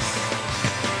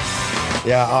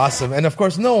 Yeah, awesome. And of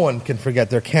course, no one can forget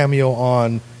their cameo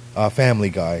on Family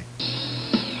Guy.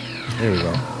 There we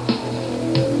go.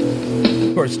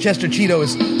 Of course, Chester Cheeto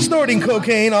is snorting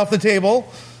cocaine off the table.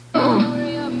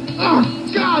 Oh,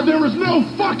 God, there is no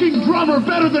fucking drummer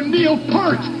better than Neil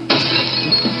Peart.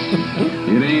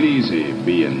 It ain't easy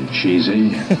being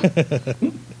cheesy.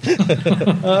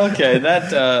 Okay,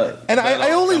 that. And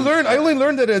I only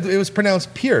learned that it was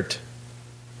pronounced Peart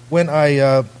when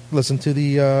I listened to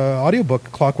the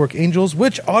audiobook Clockwork Angels,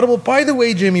 which Audible, by the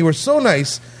way, Jimmy, were so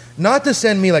nice not to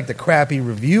send me like the crappy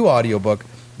review audiobook.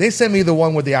 They sent me the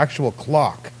one with the actual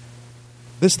clock.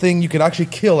 This thing, you could actually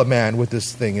kill a man with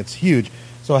this thing. It's huge.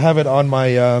 So I have it on my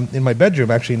in my bedroom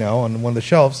actually now on one of the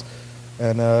shelves,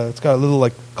 and it's got a little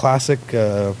like classic,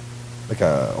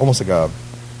 almost like a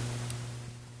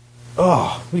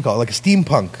what do you call it? Like a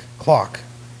steampunk clock.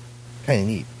 Kind of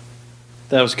neat.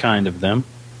 That was kind of them.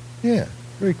 Yeah,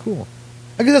 very cool.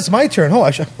 I guess that's my turn. Oh,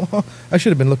 I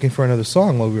should have been looking for another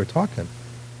song while we were talking.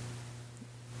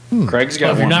 Craig's got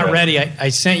Well, if you're one not ready. ready, I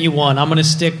sent you one. I'm going to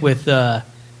stick with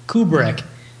Kubrick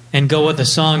and go with a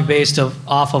song based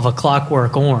off of A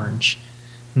Clockwork Orange.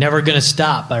 Never Gonna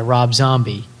Stop by Rob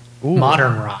Zombie. Ooh.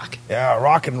 Modern rock. Yeah,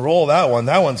 rock and roll, that one.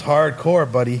 That one's hardcore,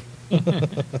 buddy.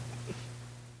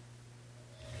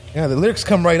 Yeah, the lyrics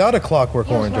come right out of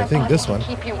Clockwork Orange, I think, this one.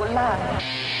 Keep you alive.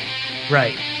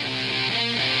 Right.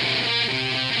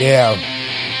 Yeah.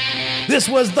 This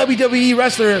was WWE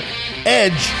wrestler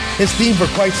Edge, his theme for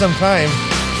quite some time.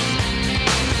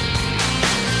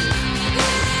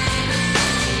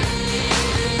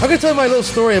 I'm going to tell you my little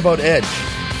story about Edge.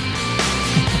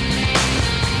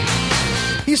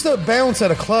 He used to bounce at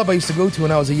a club I used to go to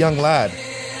when I was a young lad.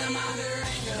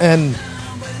 And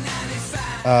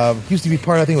he used to be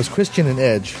part, I think it was Christian and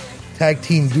Edge. Tag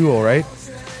team duo, right?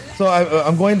 So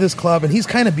I'm going to this club, and he's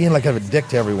kind of being like a dick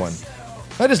to everyone.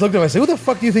 I just looked at him and I said, who the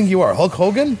fuck do you think you are, Hulk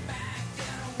Hogan?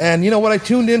 And you know what? I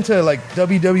tuned into like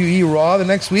WWE Raw the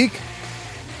next week.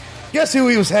 Guess who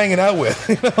he was hanging out with?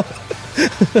 You know?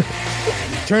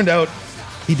 Turned out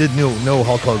he did know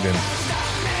Hulk Hogan.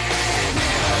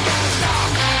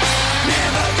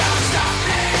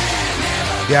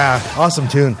 Yeah, awesome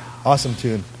tune. Awesome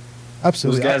tune.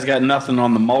 Absolutely. Those guys got nothing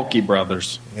on the Mulkey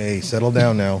brothers. Hey, settle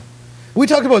down now. We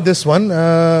talked about this one.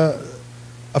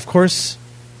 Of course,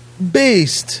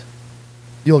 based.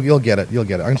 You'll get it. You'll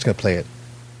get it. I'm just going to play it.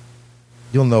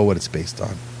 You'll know what it's based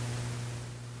on.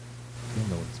 You'll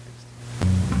know what it's based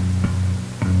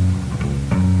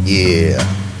on. Yeah.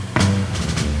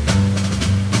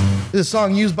 This is a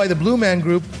song used by the Blue Man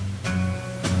Group.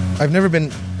 I've never been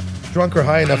drunk or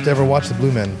high enough to ever watch the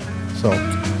Blue Men, so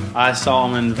I saw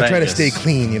them in Vegas. I try to stay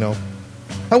clean, you know.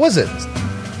 How was it?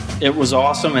 It was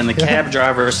awesome, and the cab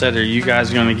driver said, "Are you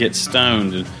guys going to get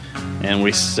stoned?" And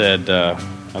we said, I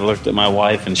looked at my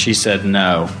wife, and she said,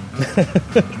 "No."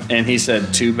 And he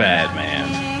said, "Too bad,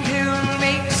 man."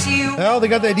 Well, they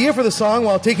got the idea for the song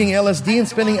while taking LSD and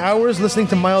spending hours listening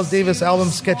to Miles Davis' album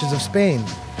Sketches of Spain.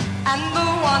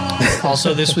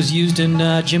 Also, this was used in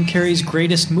Jim Carrey's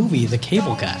greatest movie, The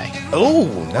Cable Guy. Oh,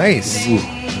 nice.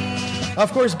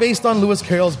 Of course, based on Lewis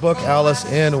Carroll's book, Alice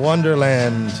in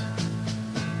Wonderland.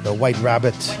 The White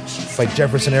Rabbit by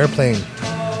Jefferson Airplane,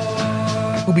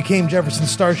 who became Jefferson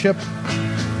Starship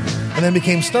and then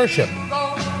became Starship.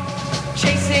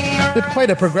 Did quite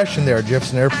a progression there,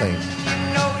 Jefferson Airplane.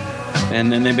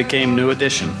 And then they became New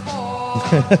Edition.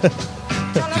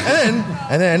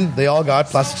 and then they all got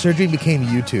plastic surgery and became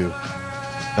U2.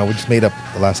 No, we just made up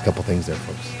the last couple things there,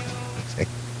 folks.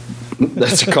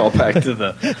 That's a callback to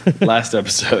the last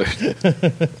episode.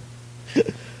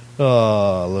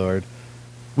 Oh, Lord.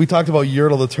 We talked about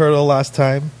Yertle the Turtle last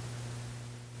time.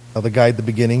 How the guy at the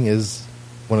beginning is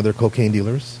one of their cocaine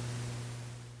dealers.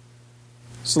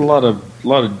 There's a lot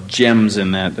of gems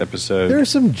in that episode. There are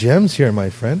some gems here, my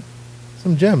friend.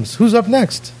 Some gems. Who's up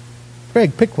next?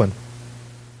 Craig, pick one.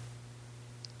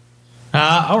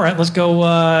 All right, let's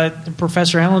go.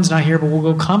 Professor Allen's not here, but we'll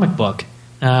go comic book.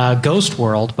 Ghost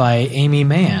World by Amy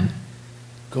Mann.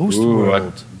 Ghost Ooh,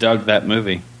 World. I dug that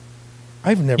movie.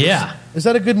 I've never. Yeah. Is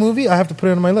that a good movie? I have to put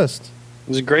it on my list. It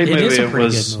was a great movie. It is a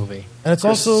pretty good movie. And it's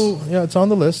also, it's on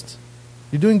the list.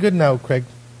 You're doing good now, Craig.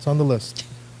 It's on the list.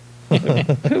 Who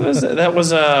was it? That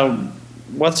was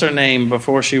what's her name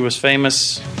before she was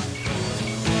famous?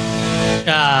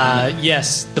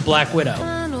 Yes, the Black Widow.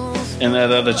 And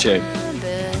that other chick.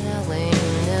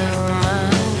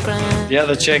 The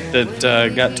other chick that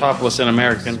got topless in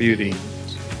American Beauty.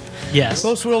 Yes.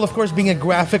 Ghost World, of course, being a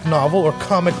graphic novel or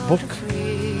comic book.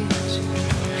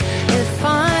 If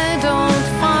I don't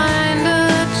find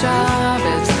a job,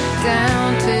 it's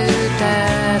down to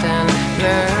dead and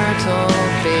Myrtle.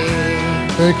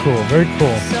 Very cool. Very cool.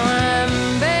 So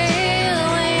I'm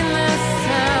bailing this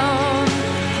town.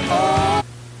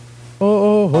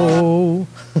 Oh.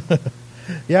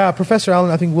 Yeah, Professor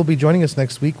Allen, I think, will be joining us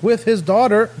next week with his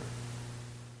daughter.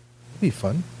 It'll be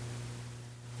fun.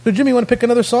 So, Jimmy, you want to pick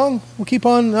another song? We'll keep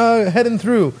on heading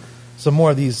through some more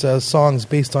of these songs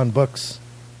based on books.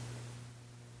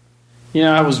 You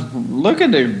know, I was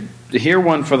looking to hear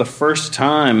one for the first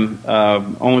time,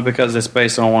 only because it's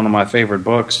based on one of my favorite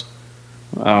books.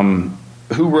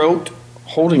 Who wrote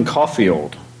Holden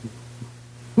Caulfield?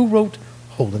 Who wrote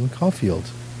Holden Caulfield?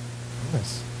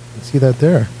 Yes, you see that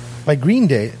there. By Green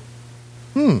Day.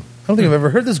 I don't think I've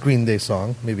ever heard this Green Day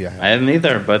song. Maybe I have. I hadn't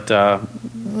either, but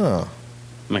I'm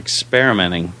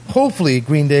experimenting. Hopefully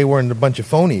Green Day weren't a bunch of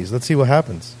phonies. Let's see what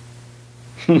happens.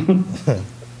 What's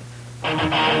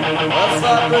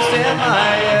that burst in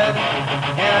my head?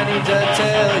 And I need to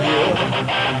tell you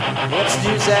what's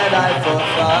news that I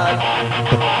forgot.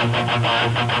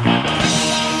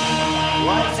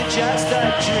 Was it just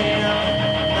a dream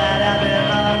that happened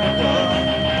long ago?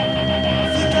 I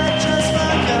think I just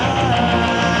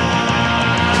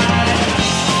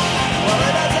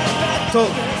forgot. So,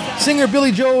 singer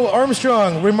Billy Joe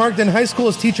Armstrong remarked in high school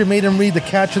his teacher made him read The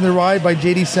Catcher in the Rye by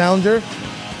J.D. Salinger,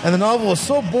 and the novel was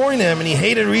so boring to him and he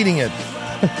hated reading it.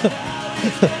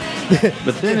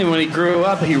 But then when he grew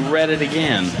up, he read it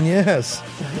again. Yes.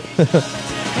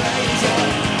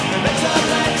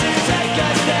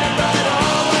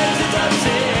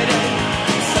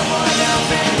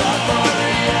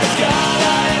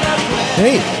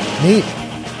 Neat.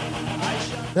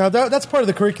 Now that's part of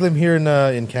the curriculum here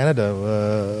in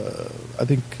Canada. I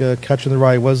think Catcher in the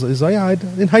Rye is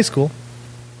in high school.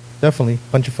 Definitely,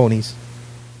 bunch of phonies.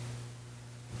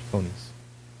 In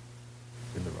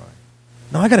the Rye.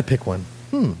 No, I got to pick one.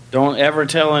 Don't ever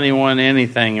tell anyone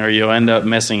anything, or you'll end up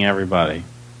missing everybody.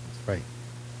 That's right.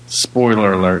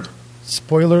 Spoiler alert.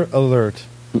 Spoiler alert.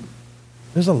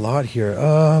 There's a lot here.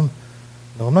 No,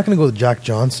 I'm not going to go with Jack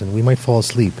Johnson. We might fall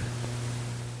asleep.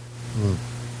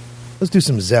 Let's do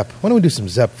some Zepp. Why don't we do some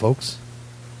Zepp, folks?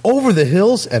 Over the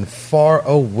Hills and Far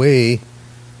Away,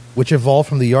 which evolved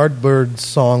from the Yardbirds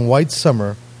song White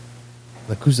Summer,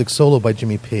 an acoustic solo by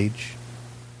Jimmy Page,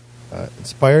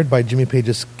 inspired by Jimmy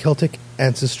Page's Celtic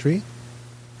ancestry,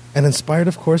 and inspired,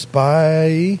 of course,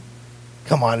 by...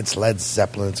 Come on, it's Led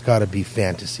Zeppelin. It's got to be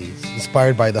fantasy. It's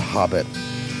inspired by The Hobbit.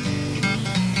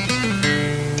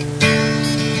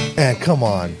 And come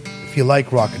on, if you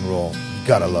like rock and roll, you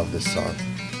gotta love this song.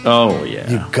 Oh, yeah.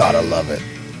 You gotta love it.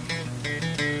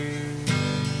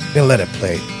 And let it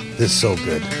play. This is so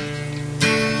good.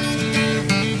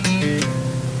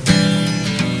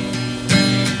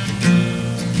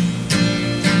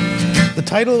 The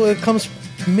title comes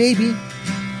maybe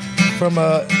from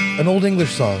an old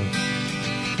English song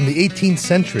from the 18th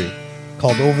century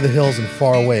called Over the Hills and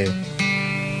Far Away.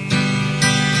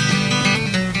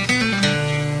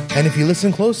 And if you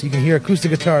listen close, you can hear acoustic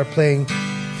guitar playing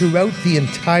throughout the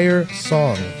entire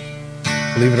song.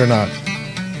 Believe it or not.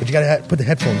 But you gotta put the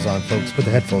headphones on, folks. Put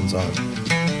the headphones on.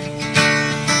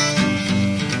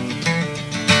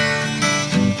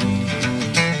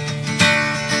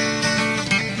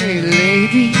 Hey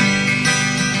lady,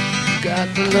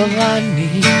 got the love I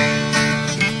need.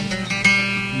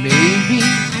 Maybe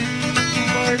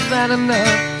more than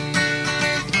enough.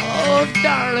 Oh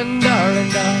darling, darling,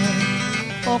 darling,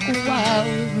 walk a while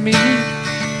with me.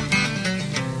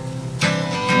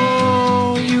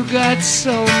 Oh, you got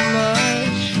so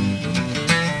much,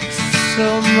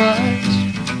 so much,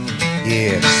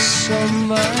 yeah, so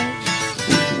much.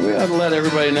 We ought to let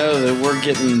everybody know that we're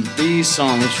getting these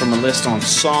songs from a list on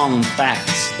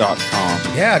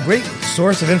songfacts.com. Yeah, great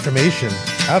source of information.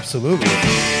 Absolutely.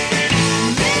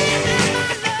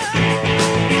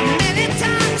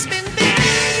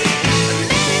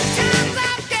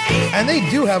 And they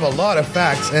do have a lot of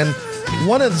facts. And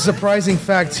one of the surprising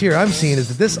facts here I'm seeing is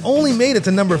that this only made it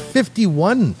to number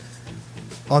 51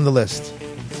 on the list.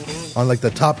 On like the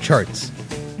top charts.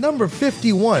 Number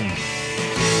 51.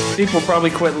 People probably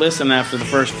quit listening after the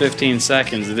first 15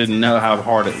 seconds. They didn't know how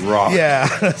hard it rocked. Yeah,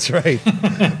 that's right.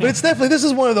 But it's definitely, this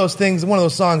is one of those things, one of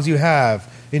those songs you have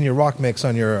in your rock mix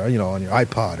on your, on your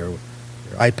iPod or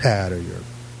your iPad or your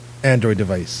Android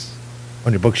device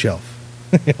on your bookshelf.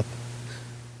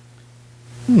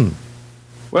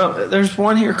 Well, there's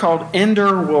one here called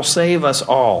Ender Will Save Us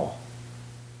All.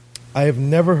 I have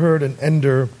never heard an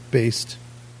Ender-based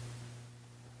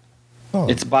song.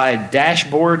 It's by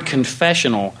Dashboard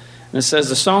Confessional. And it says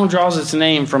the song draws its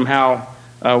name from how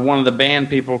one of the band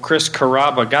people, Chris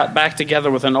Carrabba, got back together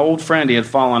with an old friend he had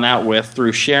fallen out with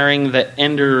through sharing the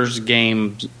Ender's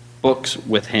Game books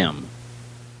with him.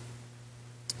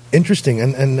 Interesting.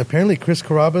 And apparently Chris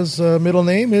Caraba's middle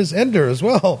name is Ender as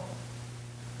well.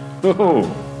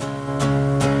 Oh.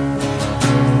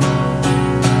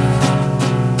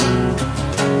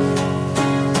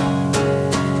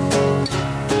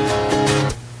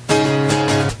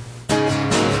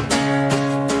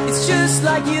 It's just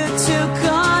like you two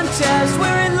contest,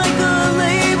 wearing like a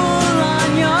label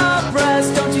on your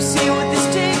breast. Don't you see what this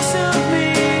takes of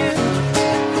me?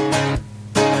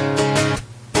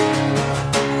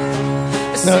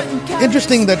 Now,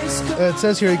 interesting that it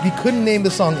says here he couldn't name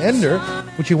the song Ender,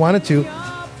 which he wanted to,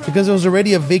 because there was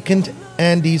already a Vacant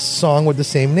Andes song with the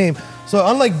same name. So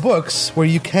unlike books where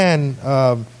you can,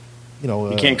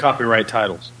 You can't copyright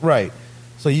titles. Right.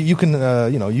 So you can,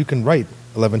 you can write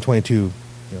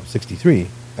 11/22/63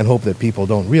 and hope that people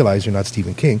don't realize you're not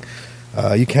Stephen King.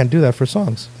 You can't do that for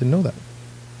songs. Didn't know that.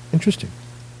 Interesting.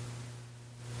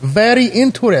 Very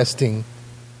interesting.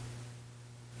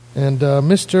 And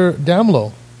Mr.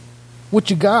 Damlo, what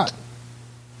you got?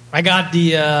 I got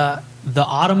the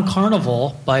Autumn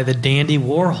Carnival by the Dandy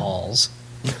Warhols,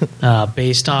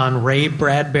 based on Ray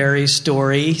Bradbury's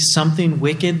story, Something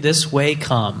Wicked This Way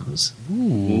Comes.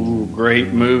 Ooh,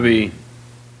 great movie.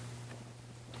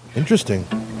 Interesting.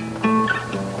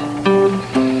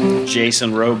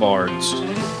 Jason Robards.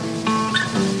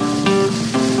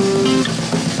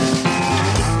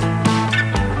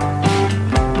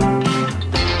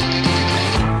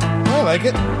 I like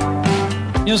it.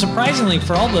 Surprisingly,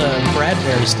 for all the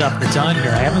Bradbury stuff that's on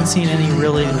here, I haven't seen any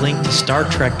really link to Star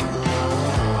Trek.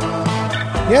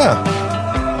 Yeah.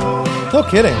 No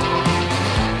kidding.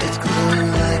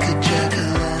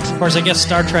 Of course, I guess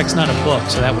Star Trek's not a book,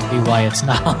 so that would be why it's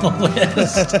not on the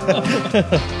list.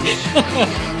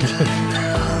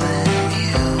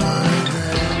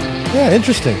 Yeah,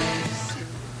 interesting.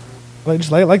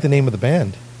 I like the name of the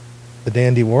band, the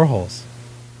Dandy Warhols.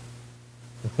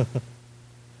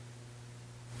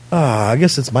 I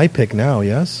guess it's my pick now,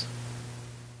 yes?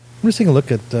 I'm just taking a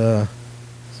look at some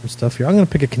stuff here. I'm going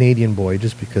to pick a Canadian boy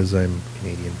just because I'm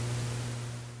Canadian.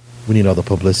 We need all the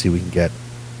publicity we can get.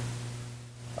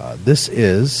 This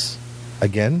is,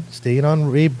 again, staying on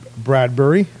Ray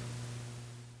Bradbury.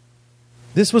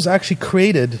 This was actually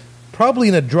created, probably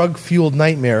in a drug-fueled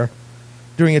nightmare,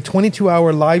 during a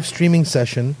 22-hour live streaming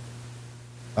session.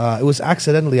 It was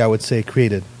accidentally, I would say,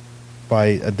 created by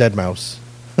a dead mouse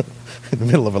in the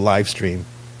middle of a live stream.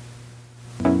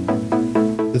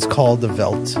 It's called The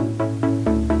Velt.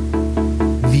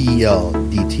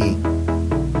 VELDT.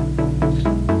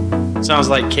 Sounds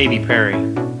like Katy Perry.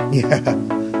 Yeah.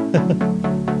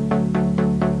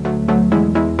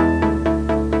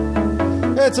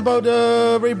 It's about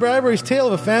Ray Bradbury's tale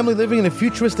of a family living in a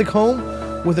futuristic home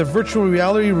with a virtual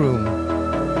reality room,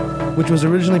 which was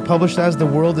originally published as The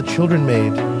World the Children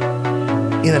Made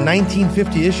in a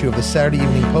 1950 issue of the Saturday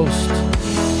Evening Post.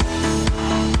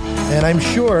 And I'm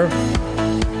sure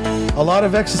a lot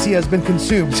of ecstasy has been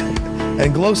consumed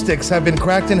and glow sticks have been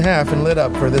cracked in half and lit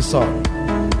up for this song.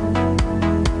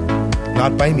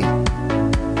 Not by me.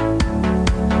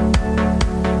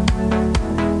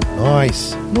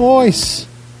 Nice. Nice.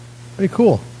 Very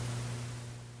cool.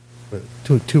 But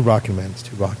two rockin', man. It's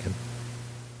too rockin'.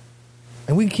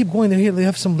 And we can keep going here. They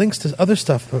have some links to other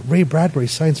stuff. Ray Bradbury,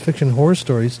 science fiction horror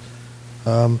stories.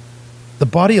 The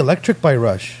Body Electric by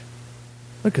Rush.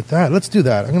 Look at that. Let's do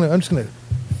that. I'm just gonna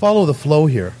follow the flow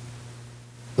here.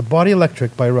 The Body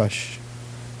Electric by Rush.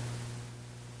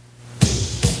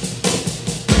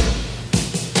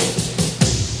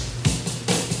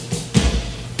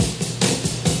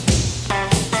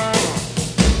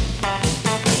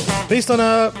 Based on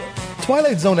a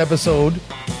Twilight Zone episode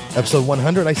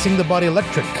 100, I Sing the Body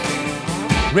Electric,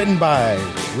 written by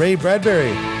Ray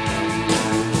Bradbury.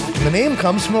 And the name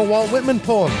comes from a Walt Whitman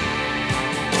poem.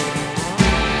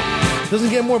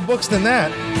 Doesn't get more books than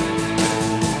that.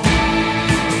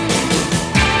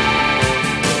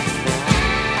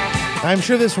 I'm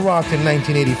sure this rocked in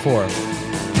 1984.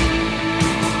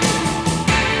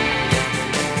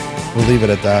 We'll leave it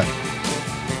at that.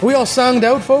 Are we all songed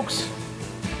out, folks?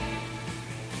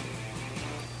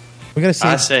 We gotta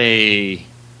I say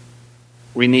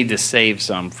we need to save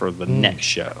some for the next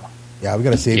show. Yeah, we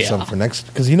gotta save some for next,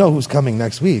 because you know who's coming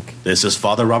next week. This is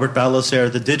Father Robert Balacer,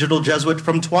 the digital Jesuit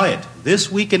from Twyat, this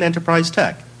week in Enterprise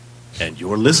Tech. And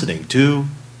you're listening to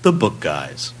The Book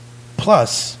Guys.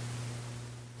 Plus,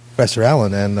 Professor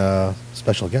Allen and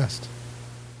special guest,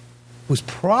 who's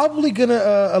probably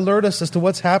gonna alert us as to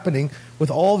what's happening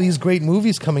with all these great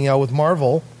movies coming out with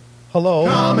Marvel. Hello.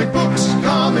 Comic books,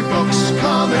 comic books,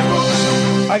 comic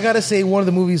books. I gotta say, one of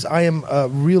the movies I am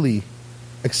really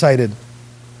excited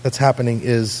that's happening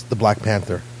is the Black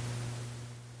Panther.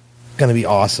 Going to be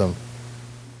awesome.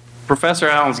 Professor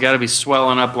Allen's got to be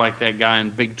swelling up like that guy in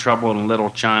Big Trouble in Little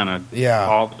China. Yeah.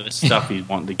 All the stuff he's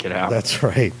wanting to get out. That's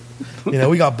right.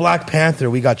 We got Black Panther.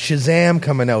 We got Shazam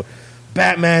coming out.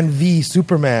 Batman v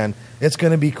Superman. It's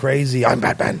going to be crazy. I'm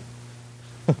Batman.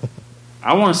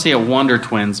 I want to see a Wonder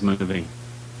Twins movie.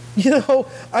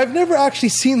 I've never actually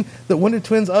seen the Wonder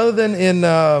Twins other than in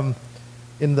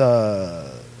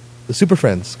the Super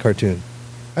Friends cartoon.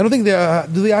 I don't think they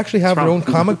do. They actually have their own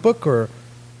comic book, or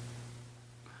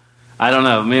I don't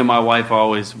know. Me and my wife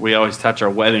always touch our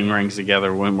wedding rings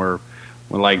together when we're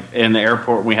like in the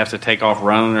airport. We have to take off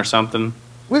running or something.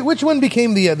 Which one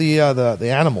became the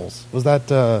animals? Was that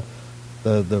the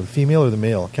female or the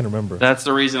male? I can't remember. That's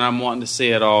the reason I'm wanting to see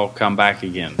it all come back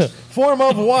again. Form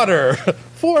of water,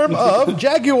 form of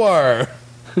jaguar.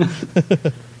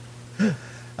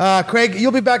 Craig,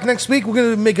 you'll be back next week. We're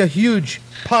going to make a huge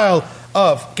pile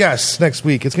of guests next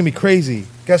week. It's going to be crazy.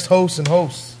 Guest hosts and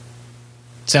hosts.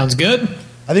 Sounds good.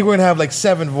 I think we're going to have like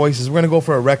 7 voices. We're going to go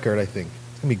for a record, I think.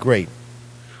 It's going to be great.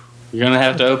 You're going to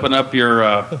have to open up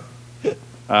your...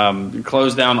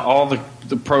 close down all the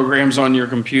programs on your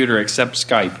computer except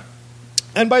Skype.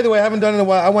 And by the way, I haven't done it in a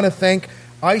while. I want to thank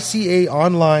ICA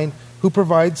Online, who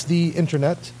provides the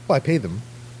internet. Well, I pay them,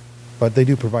 but they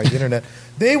do provide the internet.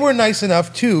 They were nice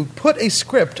enough to put a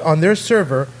script on their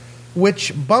server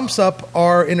which bumps up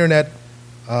our internet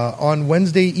on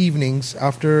Wednesday evenings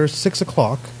after 6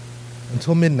 o'clock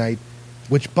until midnight,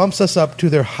 which bumps us up to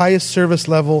their highest service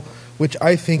level, which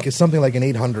I think is something like an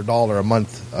 $800 a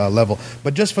month level.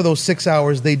 But just for those 6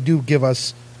 hours, they do give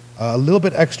us a little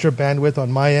bit extra bandwidth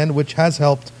on my end, which has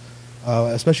helped,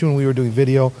 especially when we were doing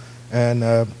video. And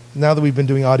now that we've been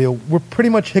doing audio, we're pretty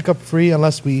much hiccup-free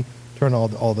unless we turn all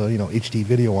the HD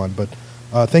video on. But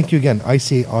thank you again,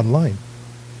 ICA Online.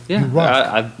 Yeah,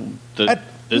 at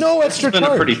no extra It's been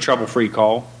charge. a pretty trouble-free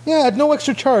call. Yeah, at no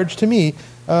extra charge to me.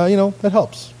 That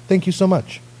helps. Thank you so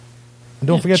much. And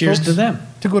don't forget, cheers folks, to them.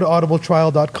 to go to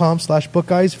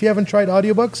audibletrial.com/bookguys. If you haven't tried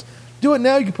audiobooks, do it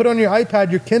now. You can put it on your iPad,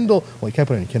 your Kindle. Well, you can't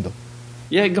put it on your Kindle.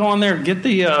 Yeah, go on there. Get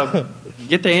the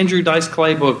Andrew Dice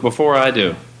Clay book before I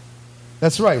do.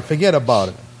 That's right. Forget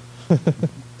about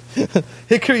it.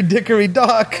 Hickory dickory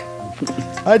dock.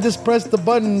 I just pressed the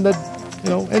button that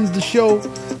ends the show.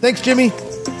 Thanks, Jimmy.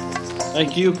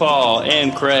 Thank you, Paul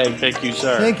and Craig. Thank you,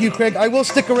 sir. Thank you, Craig. I will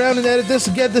stick around and edit this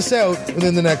and get this out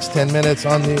within the next 10 minutes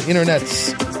on the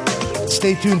internets.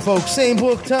 Stay tuned, folks. Same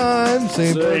book time,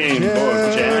 same book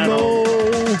channel.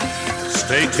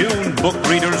 Stay tuned, book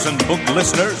readers and book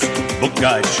listeners. Book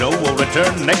Guys Show will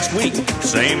return next week.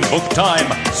 Same book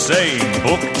time, same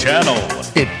book channel.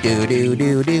 Do do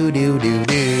do do do do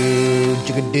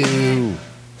do do.